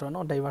about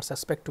diverse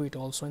aspect to it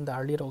also in the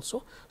earlier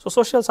also. So,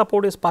 social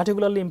support is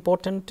particularly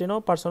important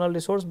personal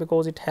resource,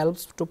 because it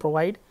helps to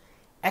provide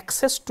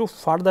access to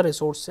further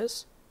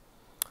resources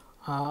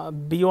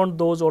beyond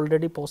those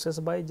already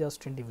possessed by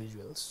just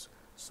individuals.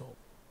 So,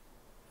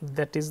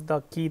 that is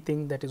the key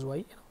thing, that is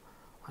why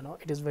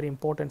it is very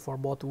important for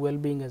both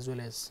well-being as well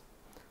as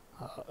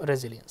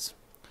resilience.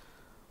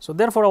 So,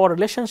 therefore, our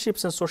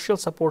relationships and social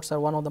supports are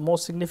one of the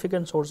most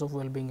significant source of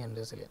well-being and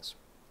resilience.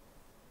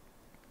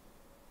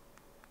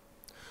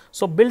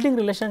 So, building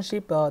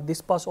relationship,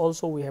 this part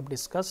also we have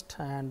discussed,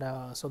 and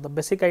so the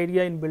basic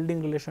idea in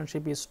building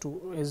relationship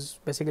is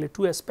basically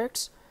two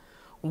aspects.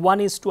 One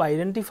is to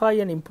identify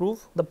and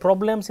improve the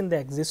problems in the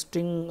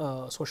existing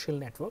social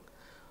network.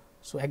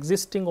 So,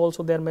 existing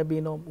also there may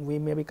be we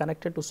may be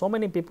connected to so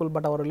many people,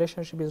 but our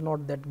relationship is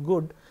not that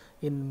good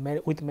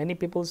with many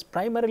people,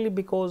 primarily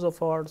because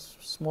of our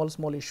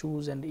small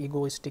issues and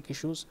egoistic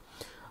issues,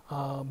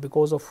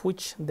 because of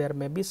which there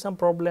may be some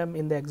problem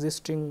in the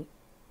existing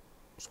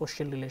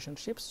social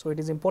relationships. So, it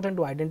is important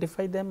to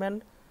identify them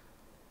and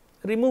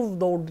remove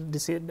those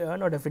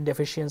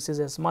deficiencies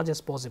as much as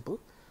possible.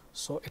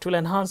 So, it will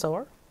enhance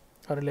our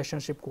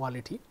relationship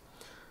quality.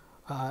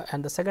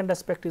 And the second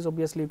aspect is,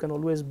 obviously you can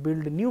always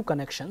build new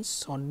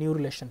connections on new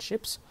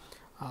relationships,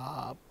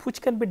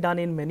 which can be done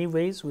in many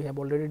ways. We have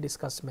already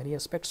discussed many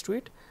aspects to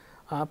it.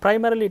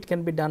 Primarily it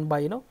can be done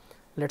by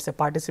let us say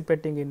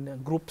participating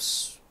in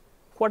groups,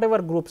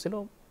 whatever groups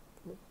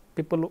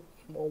people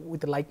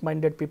with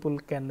like-minded people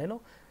can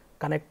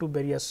connect to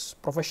various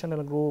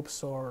professional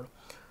groups or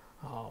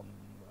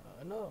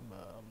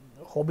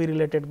hobby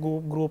related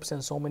groups,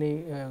 and so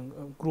many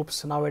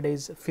groups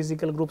nowadays.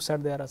 Physical groups are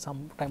there,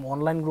 sometimes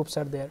online groups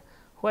are there,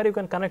 where you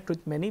can connect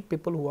with many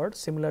people who are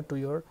similar to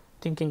your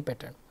thinking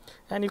pattern,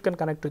 and you can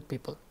connect with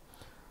people.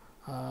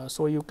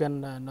 So, you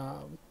can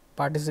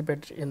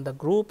participate in the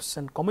groups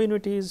and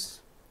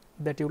communities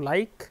that you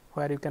like,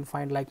 where you can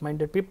find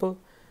like-minded people.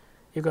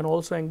 You can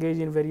also engage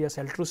in various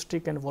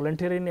altruistic and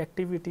volunteering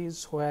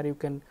activities, where you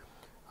can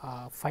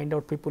find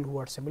out people who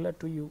are similar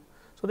to you.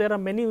 So, there are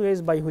many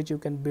ways by which you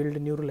can build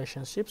new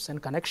relationships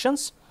and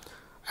connections,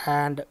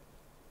 and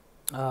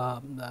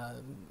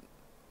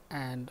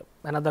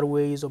another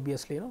way is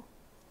obviously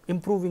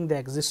improving the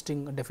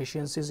existing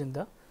deficiencies in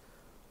the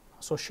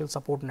social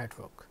support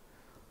network.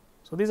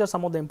 So, these are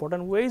some of the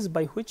important ways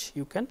by which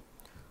you can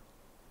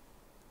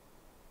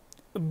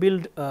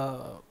build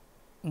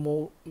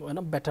more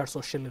better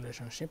social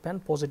relationship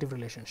and positive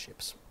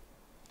relationships.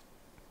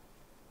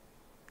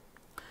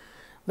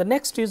 The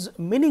next is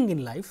meaning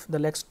in life, the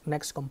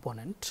next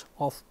component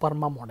of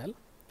PERMA model,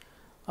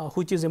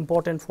 which is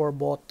important for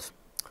both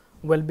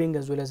well-being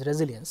as well as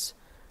resilience.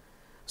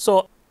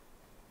 So,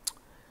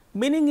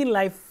 meaning in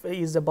life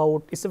is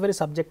it's a very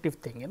subjective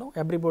thing,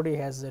 everybody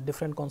has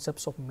different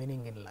concepts of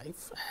meaning in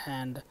life,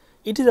 and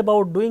it is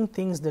about doing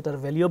things that are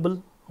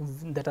valuable,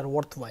 that are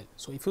worthwhile.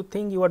 So, if you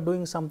think you are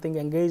doing something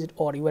engaged,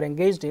 or you are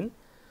engaged in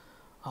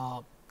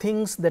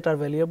things that are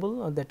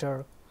valuable, that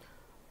are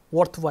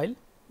worthwhile,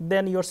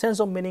 then your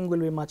sense of meaning will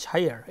be much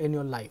higher in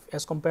your life,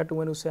 as compared to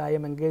when you say I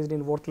am engaged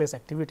in worthless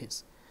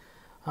activities.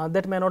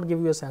 That may not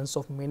give you a sense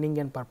of meaning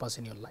and purpose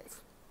in your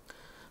life.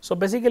 So,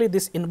 basically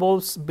this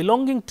involves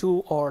belonging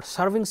to or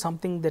serving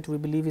something that we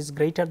believe is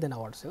greater than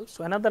ourselves.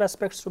 So, another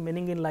aspects to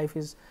meaning in life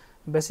is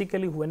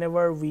basically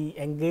whenever we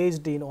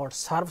engaged in or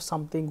serve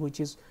something which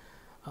is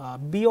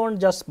beyond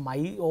just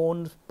my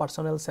own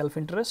personal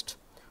self-interest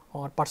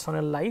or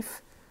personal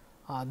life,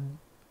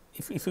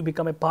 if you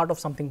become a part of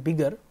something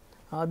bigger,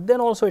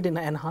 then also it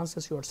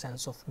enhances your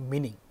sense of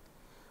meaning.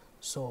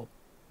 So,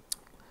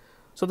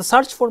 the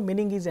search for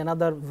meaning is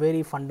another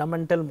very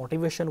fundamental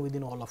motivation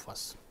within all of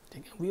us.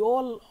 We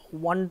all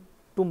want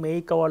to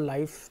make our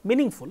life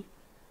meaningful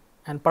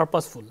and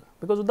purposeful,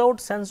 because without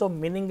sense of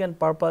meaning and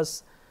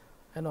purpose,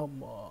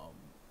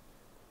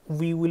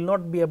 we will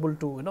not be able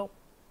to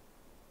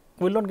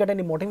we will not get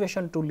any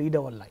motivation to lead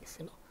our life.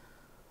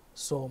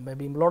 So,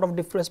 maybe a lot of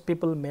depressed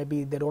people,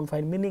 maybe they do not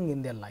find meaning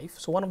in their life.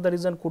 So, one of the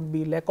reason could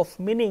be lack of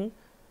meaning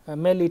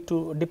may lead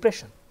to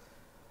depression.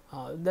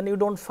 Then you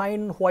don't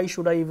find why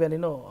should I even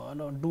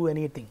do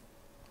anything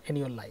in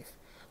your life.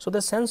 So,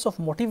 the sense of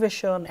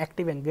motivation,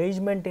 active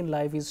engagement in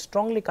life is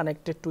strongly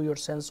connected to your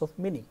sense of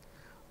meaning.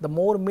 The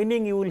more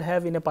meaning you will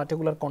have in a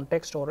particular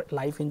context or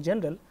life in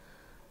general,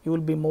 you will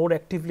be more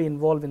actively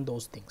involved in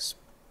those things.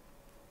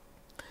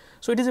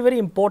 So, it is a very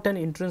important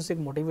intrinsic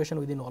motivation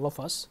within all of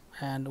us,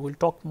 and we will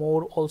talk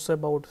more also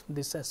about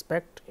this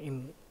aspect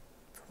in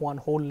one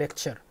whole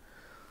lecture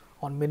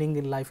on meaning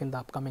in life in the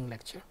upcoming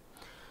lecture.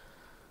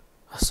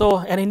 So,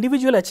 an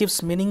individual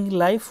achieves meaning in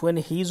life when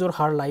his or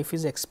her life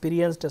is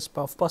experienced as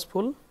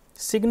purposeful,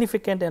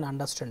 significant and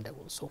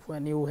understandable. So,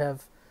 when you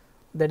have,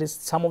 that is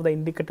some of the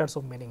indicators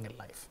of meaning in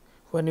life.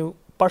 When you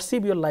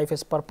perceive your life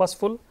as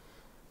purposeful,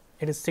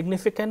 it is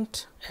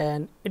significant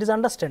and it is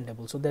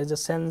understandable. So, there is a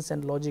sense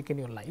and logic in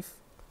your life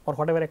or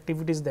whatever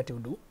activities that you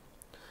do.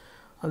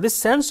 This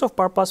sense of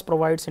purpose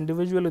provides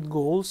individual with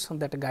goals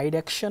that guide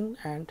action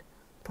and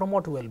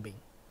promote well-being.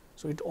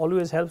 So, it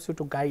always helps you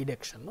to guide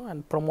action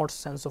and promote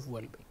sense of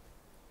well-being.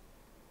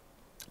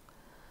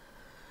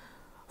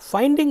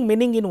 Finding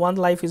meaning in one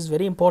life is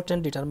very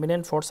important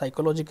determinant for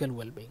psychological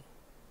well-being.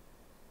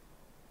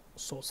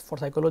 So, for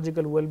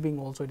psychological well-being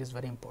also it is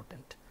very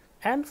important,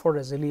 and for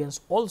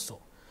resilience also.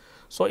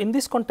 So, in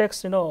this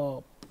context,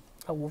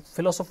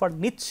 philosopher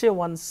Nietzsche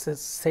once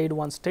said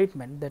one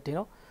statement that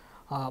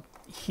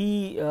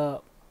he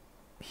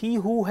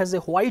who has a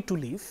why to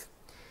live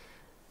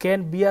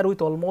can bear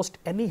with almost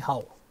any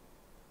how.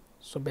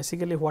 So,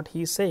 basically what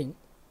he is saying.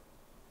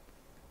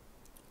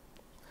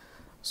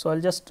 So, I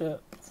will just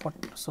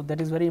so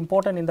that is very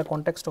important in the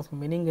context of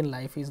meaning in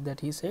life is that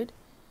he said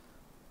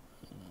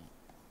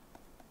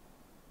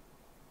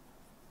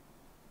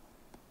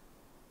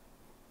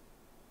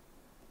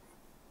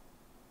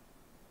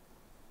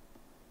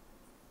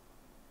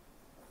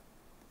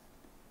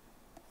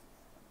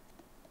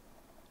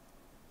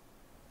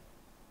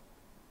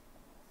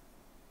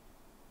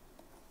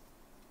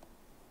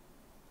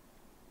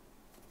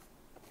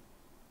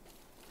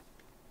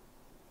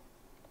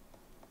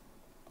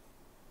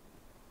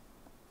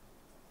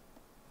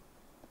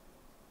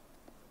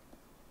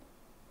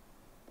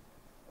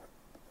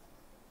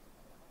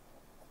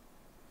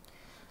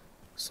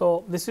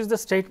so, this is the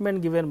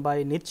statement given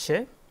by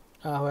Nietzsche,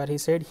 where he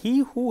said, he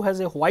who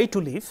has a why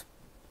to live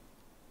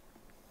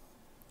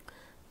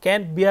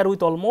can bear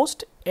with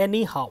almost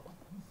any how.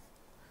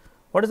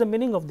 What is the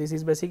meaning of this?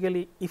 Is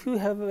basically, if you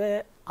have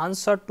a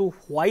answer to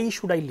why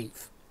should I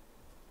live,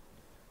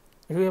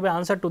 if you have an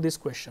answer to this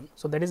question.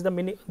 So, that is the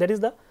meaning, that is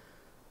the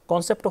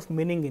concept of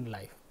meaning in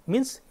life,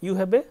 means you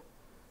have a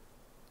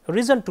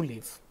reason to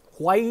live,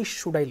 why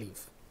should I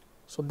live.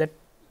 So,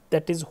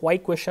 that is why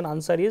question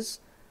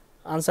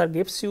answer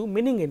gives you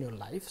meaning in your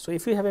life. So,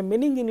 if you have a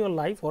meaning in your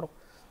life or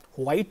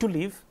why to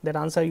live, that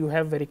answer you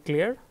have very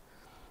clear,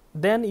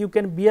 then you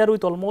can bear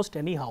with almost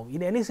anyhow.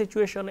 In any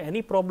situation,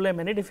 any problem,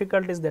 any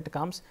difficulties that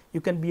comes,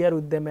 you can bear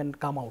with them and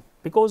come out,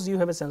 because you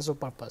have a sense of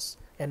purpose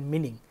and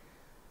meaning.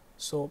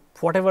 So,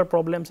 whatever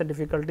problems and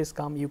difficulties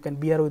come, you can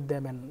bear with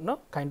them and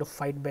kind of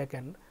fight back,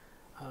 and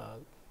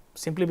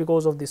simply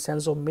because of this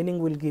sense of meaning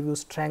will give you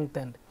strength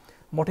and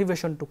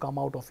motivation to come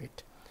out of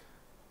it.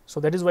 So,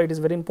 that is why it is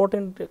very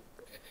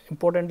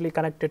importantly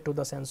connected to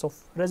the sense of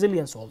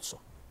resilience also.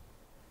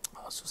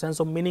 So, sense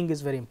of meaning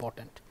is very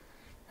important,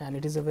 and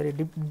it is a very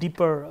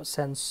deeper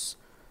sense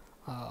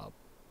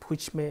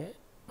which may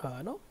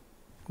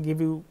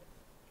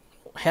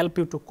help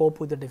you to cope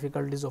with the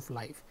difficulties of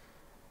life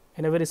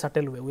in a very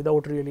subtle way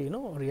without really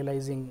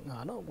realizing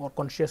or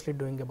consciously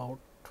doing about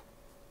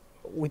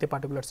with a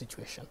particular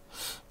situation.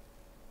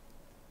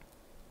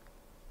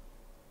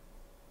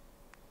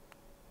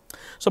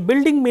 So,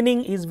 building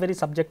meaning is very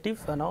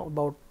subjective.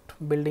 About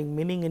building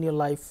meaning in your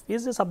life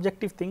is a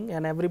subjective thing,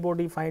 and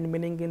everybody find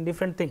meaning in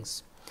different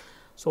things.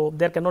 So,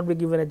 there cannot be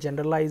given a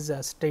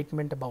generalized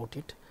statement about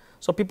it.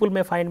 So, people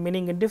may find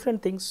meaning in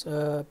different things.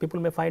 People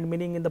may find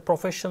meaning in the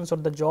professions or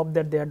the job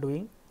that they are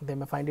doing. They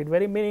may find it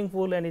very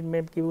meaningful, and it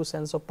may give you a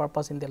sense of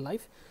purpose in their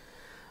life.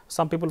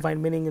 Some people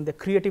find meaning in the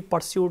creative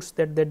pursuits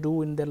that they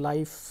do in their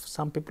life.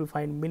 Some people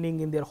find meaning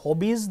in their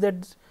hobbies,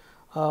 that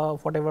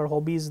whatever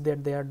hobbies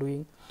that they are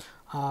doing.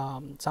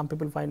 Some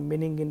people find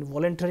meaning in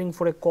volunteering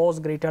for a cause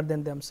greater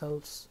than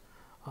themselves,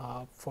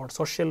 for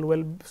social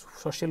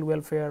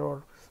welfare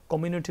or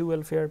community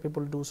welfare.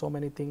 People do so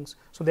many things,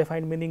 so they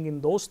find meaning in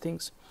those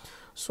things.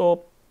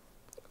 So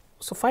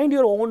find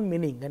your own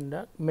meaning,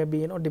 and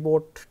maybe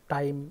devote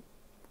time,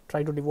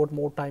 try to devote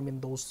more time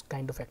in those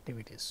kind of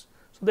activities.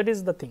 So that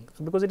is the thing,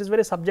 because it is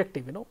very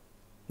subjective.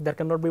 There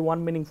cannot be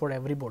one meaning for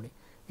everybody.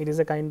 It is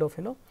a kind of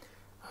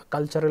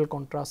cultural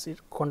contrast,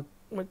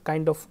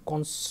 kind of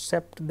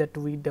concept that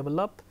we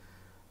develop.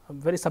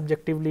 Very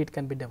subjectively it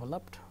can be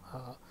developed.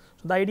 So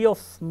the idea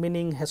of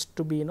meaning has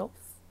to be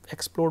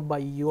explored by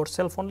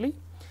yourself only,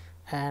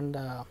 and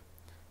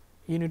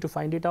you need to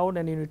find it out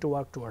and you need to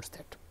work towards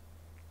that.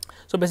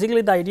 So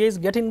basically the idea is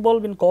get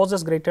involved in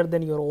causes greater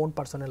than your own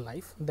personal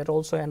life. That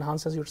also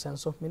enhances your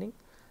sense of meaning.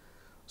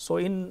 So,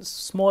 in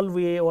small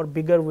way or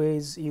bigger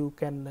ways you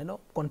can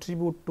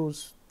contribute to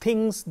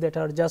things that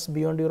are just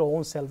beyond your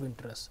own self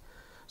interest.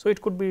 So,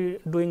 it could be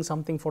doing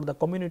something for the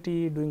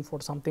community, doing for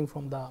something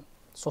from the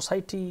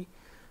society,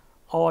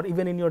 or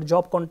even in your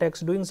job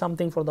context doing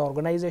something for the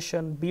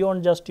organization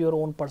beyond just your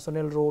own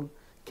personal role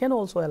can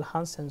also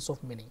enhance sense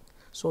of meaning.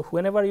 So,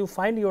 whenever you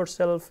find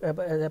yourself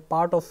as a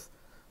part of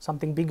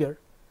something bigger,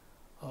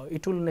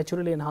 it will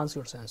naturally enhance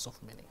your sense of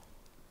meaning.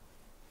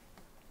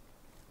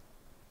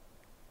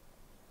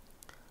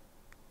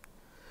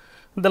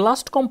 The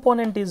last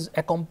component is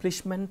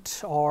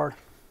accomplishment or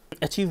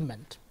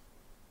achievement.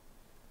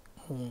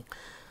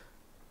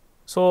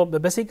 So,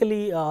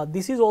 basically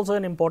this is also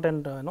an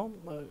important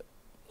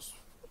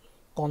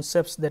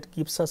concepts that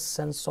gives us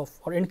sense of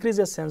or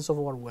increases sense of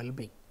our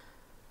well-being.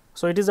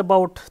 So, it is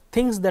about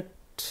things that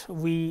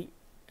we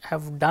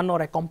have done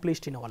or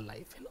accomplished in our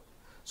life.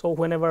 So,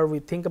 whenever we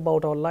think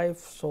about our life,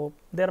 so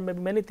there may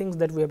be many things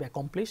that we have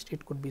accomplished.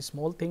 It could be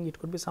small thing, it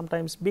could be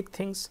sometimes big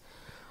things.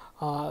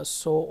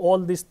 So, all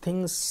these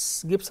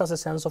things gives us a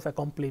sense of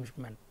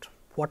accomplishment,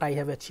 what I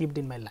have achieved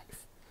in my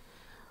life.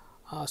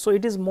 So,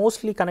 it is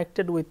mostly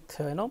connected with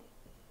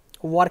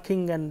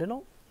working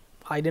and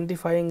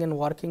identifying and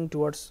working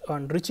towards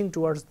and reaching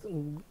towards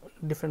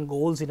different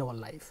goals in our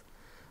life,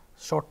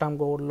 short term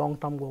goal, long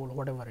term goal,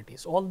 whatever it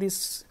is. All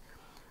these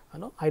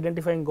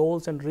identifying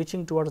goals and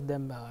reaching towards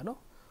them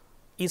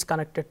is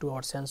connected to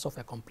our sense of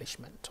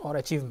accomplishment or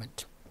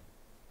achievement.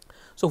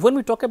 So, when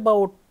we talk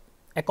about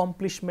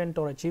accomplishment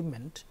or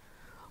achievement,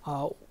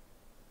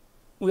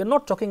 we are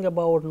not talking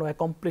about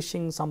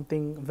accomplishing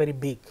something very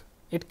big.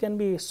 It can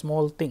be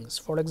small things.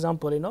 For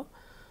example,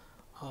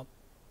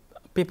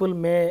 people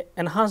may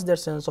enhance their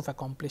sense of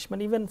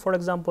accomplishment. Even for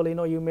example,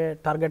 you may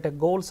target a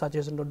goal such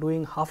as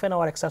doing half an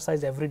hour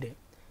exercise every day,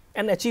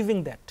 and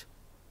achieving that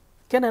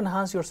can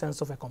enhance your sense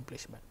of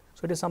accomplishment.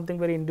 So, it is something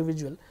very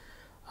individual,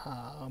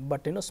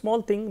 but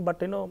small thing, but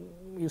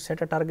you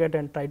set a target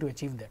and try to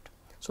achieve that.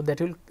 So,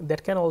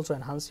 that can also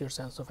enhance your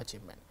sense of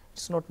achievement. It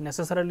is not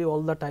necessarily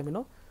all the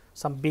time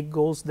some big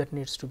goals that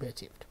needs to be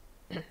achieved.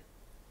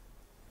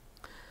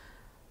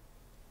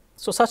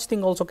 So, such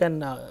thing also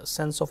can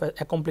sense of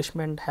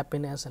accomplishment,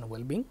 happiness and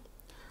well-being.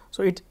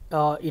 So, it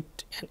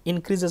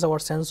increases our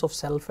sense of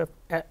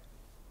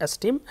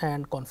self-esteem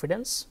and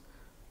confidence.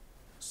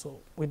 So,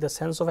 with the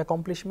sense of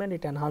accomplishment,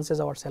 it enhances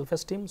our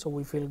self-esteem. So,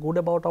 we feel good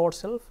about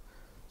ourselves.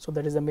 So,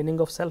 that is the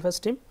meaning of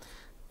self-esteem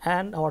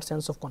and our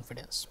sense of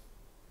confidence.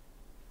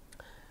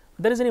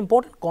 There is an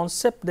important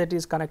concept that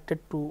is connected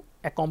to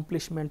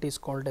accomplishment is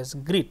called as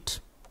grit.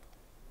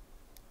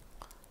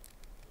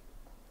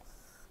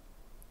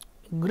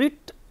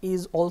 Grit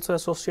is also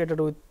associated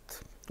with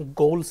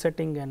goal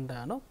setting and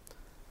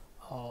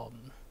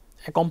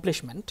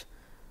accomplishment.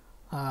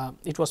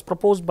 It was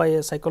proposed by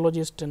a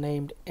psychologist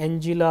named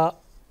Angela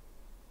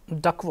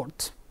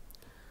Duckworth.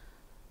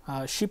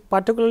 She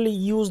particularly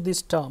used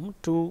this term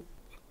to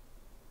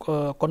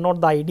connote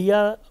the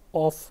idea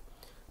of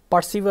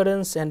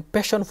perseverance and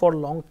passion for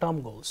long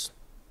term goals.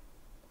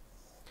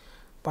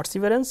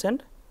 Perseverance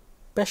and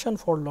passion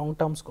for long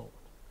term goals.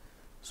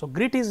 So,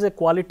 grit is a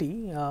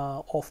quality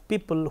of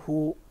people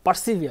who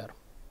persevere,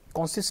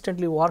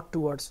 consistently work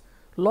towards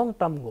long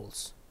term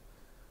goals.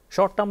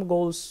 Short term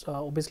goals,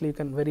 obviously you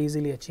can very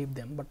easily achieve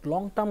them, but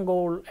long term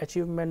goal,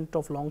 achievement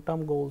of long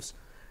term goals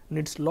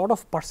needs lot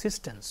of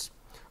persistence,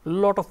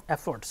 lot of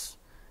efforts,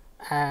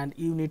 and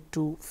you need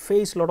to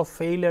face lot of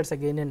failures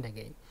again and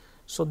again.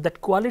 So,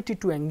 that quality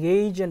to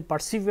engage and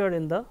persevere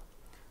in the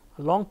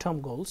long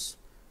term goals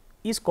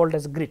is called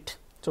as grit.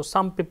 So,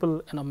 some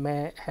people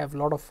may have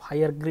lot of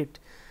higher grit,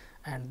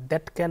 and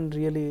that can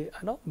really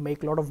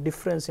make lot of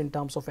difference in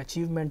terms of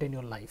achievement in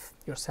your life,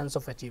 your sense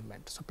of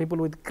achievement. So, people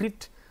with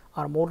grit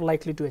are more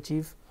likely to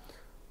achieve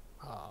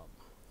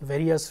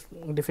various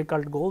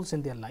difficult goals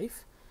in their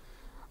life.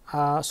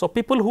 So,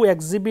 people who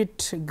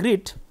exhibit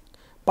grit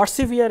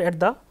persevere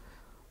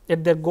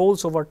at their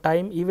goals over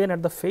time, even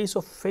at the face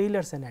of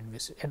failures and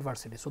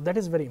adversity. So, that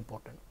is very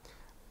important.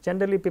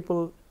 Generally,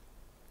 people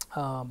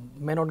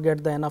may not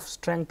get the enough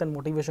strength and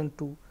motivation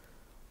to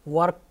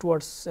work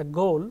towards a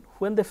goal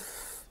when they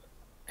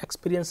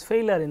experience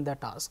failure in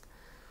that task.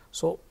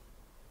 So,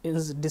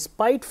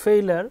 despite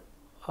failure,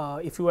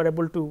 if you are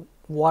able to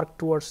work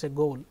towards a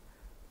goal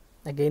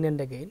again and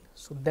again,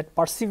 so that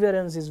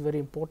perseverance is very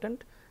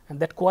important, and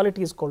that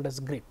quality is called as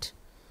grit.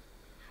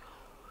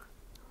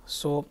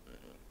 So,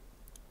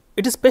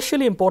 it is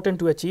especially important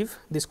to achieve,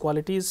 this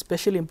quality is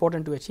especially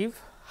important to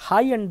achieve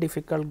high and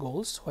difficult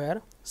goals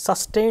where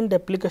sustained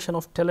application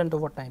of talent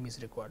over time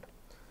is required.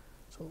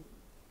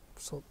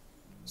 So,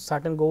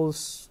 certain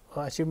goals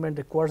achievement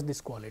requires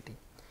this quality,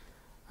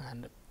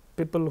 and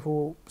people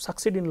who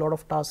succeed in lot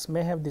of tasks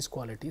may have this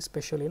quality,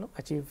 especially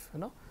achieve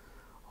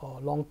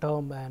long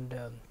term and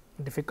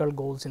difficult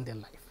goals in their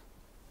life.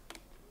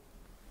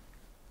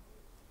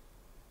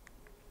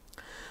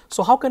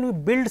 So, how can we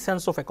build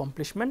sense of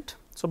accomplishment?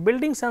 So,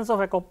 building sense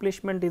of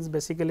accomplishment is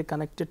basically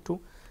connected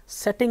to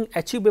setting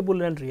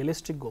achievable and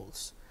realistic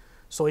goals.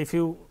 So, if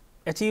you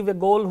achieve a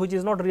goal which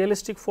is not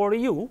realistic for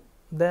you,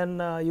 then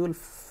you will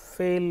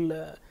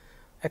fail,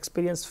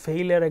 experience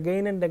failure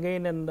again and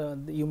again,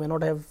 and you may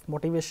not have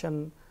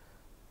motivation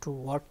to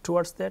work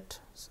towards that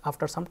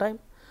after some time.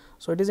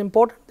 So, it is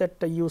important that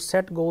you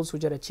set goals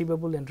which are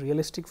achievable and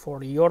realistic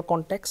for your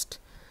context,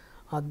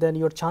 then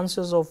your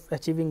chances of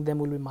achieving them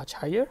will be much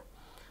higher.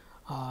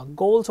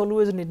 Goals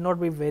always need not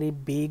be very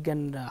big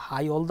and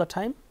high all the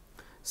time.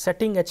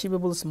 Setting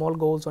achievable small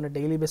goals on a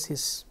daily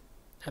basis,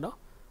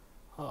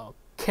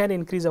 can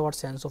increase our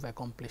sense of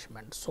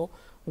accomplishment. So,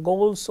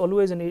 goals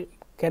always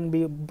can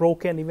be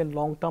broken, even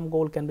long term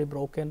goal can be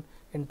broken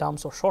in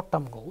terms of short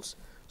term goals.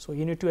 So,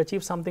 you need to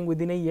achieve something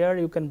within a year,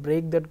 you can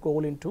break that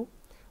goal into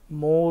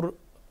more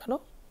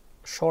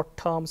short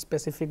term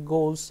specific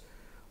goals,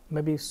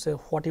 maybe say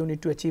what you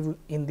need to achieve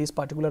in this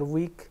particular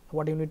week,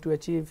 what you need to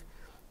achieve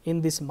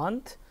in this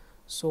month.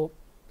 So,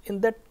 in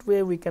that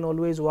way we can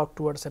always work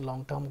towards a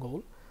long term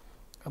goal,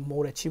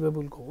 more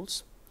achievable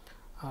goals.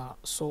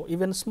 So,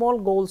 even small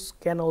goals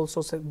can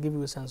also give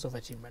you a sense of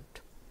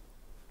achievement.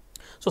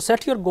 So,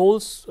 set your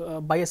goals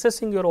by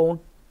assessing your own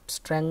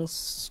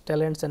strengths,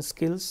 talents and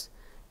skills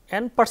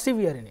and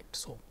persevere in it.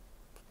 So,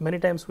 many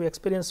times we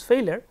experience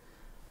failure,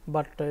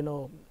 but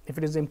if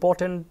it is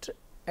important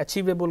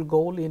achievable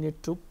goal, you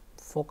need to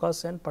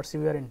focus and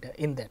persevere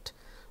in that.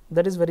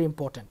 That is very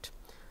important.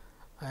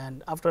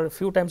 And after a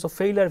few times of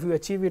failure, if you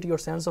achieve it, your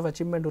sense of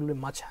achievement will be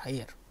much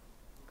higher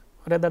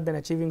rather than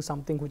achieving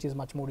something which is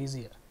much more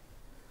easier.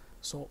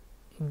 So,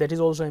 that is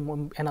also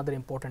another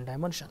important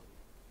dimension.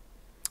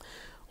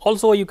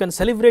 Also, you can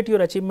celebrate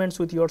your achievements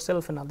with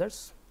yourself and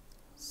others.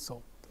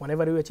 So,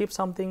 whenever you achieve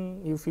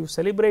something, if you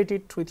celebrate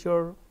it with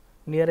your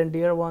near and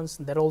dear ones,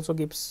 that also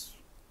gives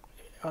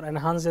or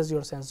enhances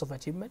your sense of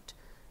achievement,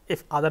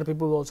 if other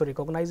people also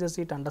recognizes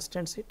it,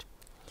 understands it.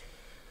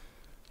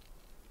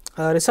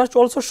 Research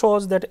also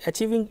shows that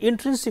achieving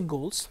intrinsic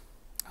goals,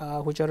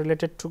 which are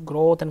related to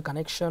growth and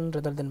connection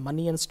rather than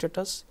money and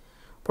status,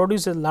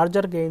 produces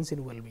larger gains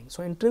in well-being.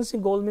 So,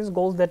 intrinsic goal means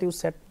goals that you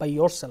set by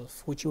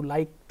yourself, which you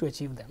like to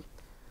achieve them,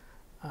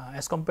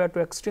 as compared to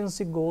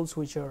extrinsic goals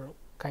which are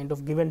kind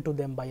of given to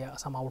them by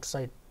some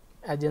outside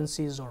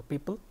agencies or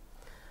people.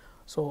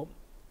 So,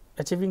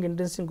 achieving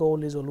intrinsic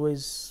goal is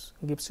always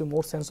gives you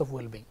more sense of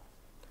well-being,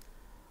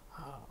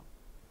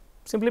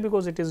 simply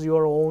because it is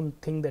your own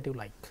thing that you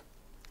like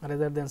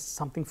rather than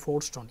something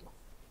forced on you.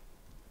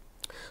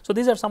 So,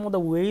 these are some of the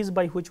ways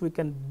by which we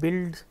can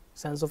build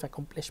sense of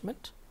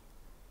accomplishment.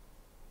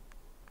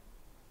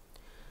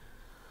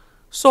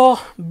 So,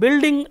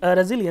 building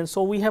resilience.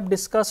 So, we have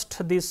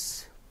discussed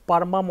this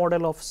PERMA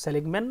model of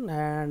Seligman,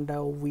 and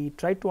we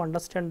tried to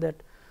understand that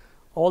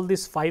all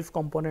these 5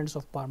 components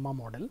of PERMA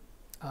model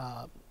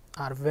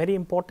are very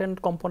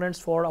important components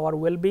for our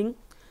well-being,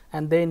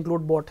 and they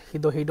include both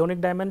the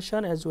hedonic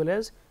dimension as well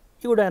as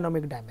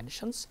eudaimoc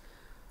dimensions.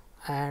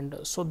 And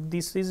so,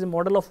 this is a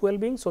model of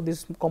well-being. So,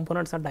 these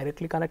components are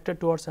directly connected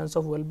to our sense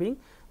of well-being,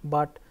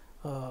 but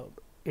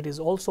it is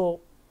also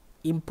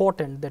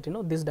important that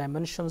these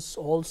dimensions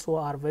also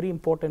are very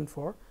important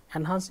for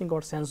enhancing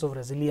our sense of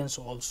resilience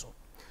also.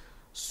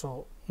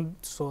 So,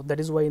 that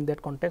is why in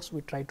that context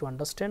we try to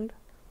understand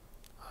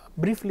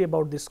briefly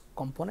about these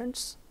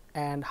components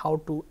and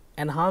how to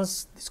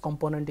enhance this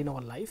component in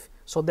our life,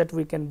 so that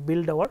we can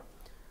build our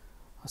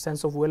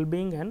sense of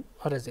well-being and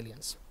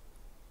resilience.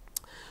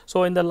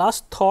 So, in the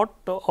last thought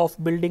of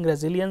building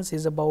resilience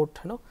is about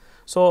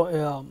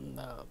so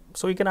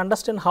we can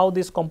understand how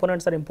these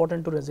components are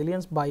important to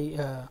resilience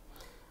by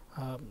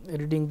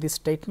reading this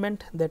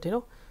statement that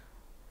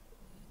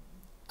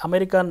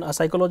American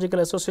Psychological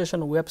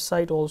Association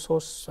website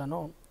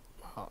also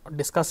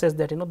discusses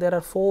that there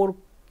are 4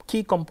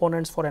 key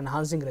components for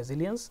enhancing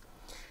resilience,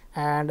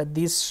 and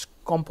these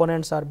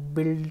components are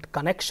build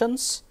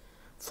connections,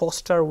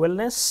 foster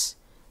wellness,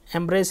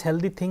 embrace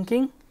healthy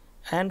thinking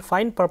and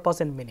find purpose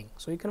and meaning.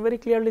 So, you can very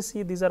clearly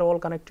see these are all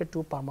connected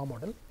to PERMA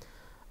model,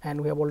 and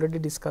we have already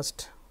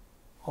discussed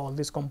all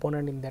these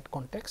components in that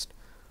context.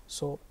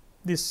 So,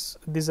 these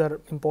are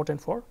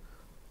important for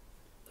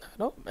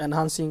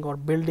enhancing or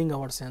building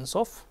our sense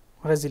of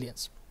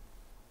resilience.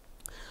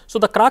 So,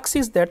 the crux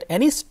is that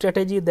any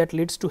strategy that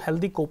leads to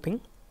healthy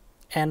coping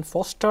and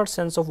foster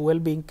sense of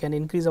well-being can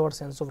increase our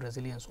sense of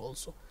resilience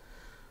also.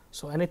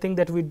 So, anything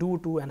that we do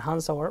to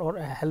enhance our or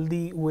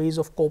healthy ways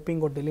of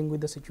coping or dealing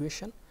with the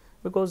situation,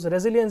 because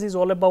resilience is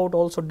all about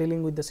also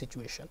dealing with the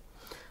situation,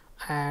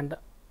 and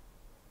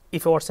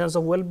if our sense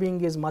of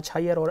well-being is much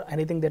higher or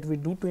anything that we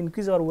do to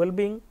increase our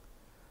well-being,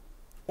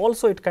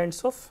 also it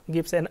kinds of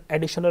gives an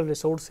additional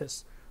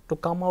resources to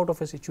come out of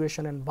a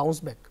situation and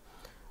bounce back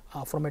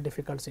from a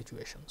difficult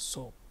situation.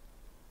 So,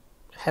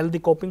 healthy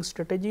coping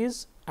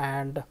strategies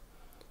and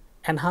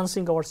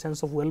enhancing our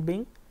sense of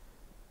well-being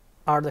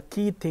are the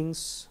key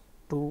things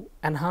to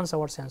enhance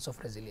our sense of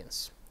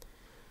resilience.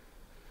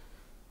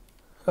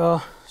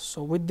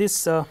 So, with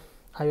this I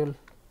will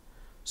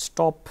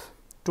stop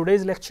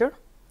today's lecture.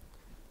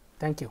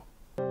 Thank you.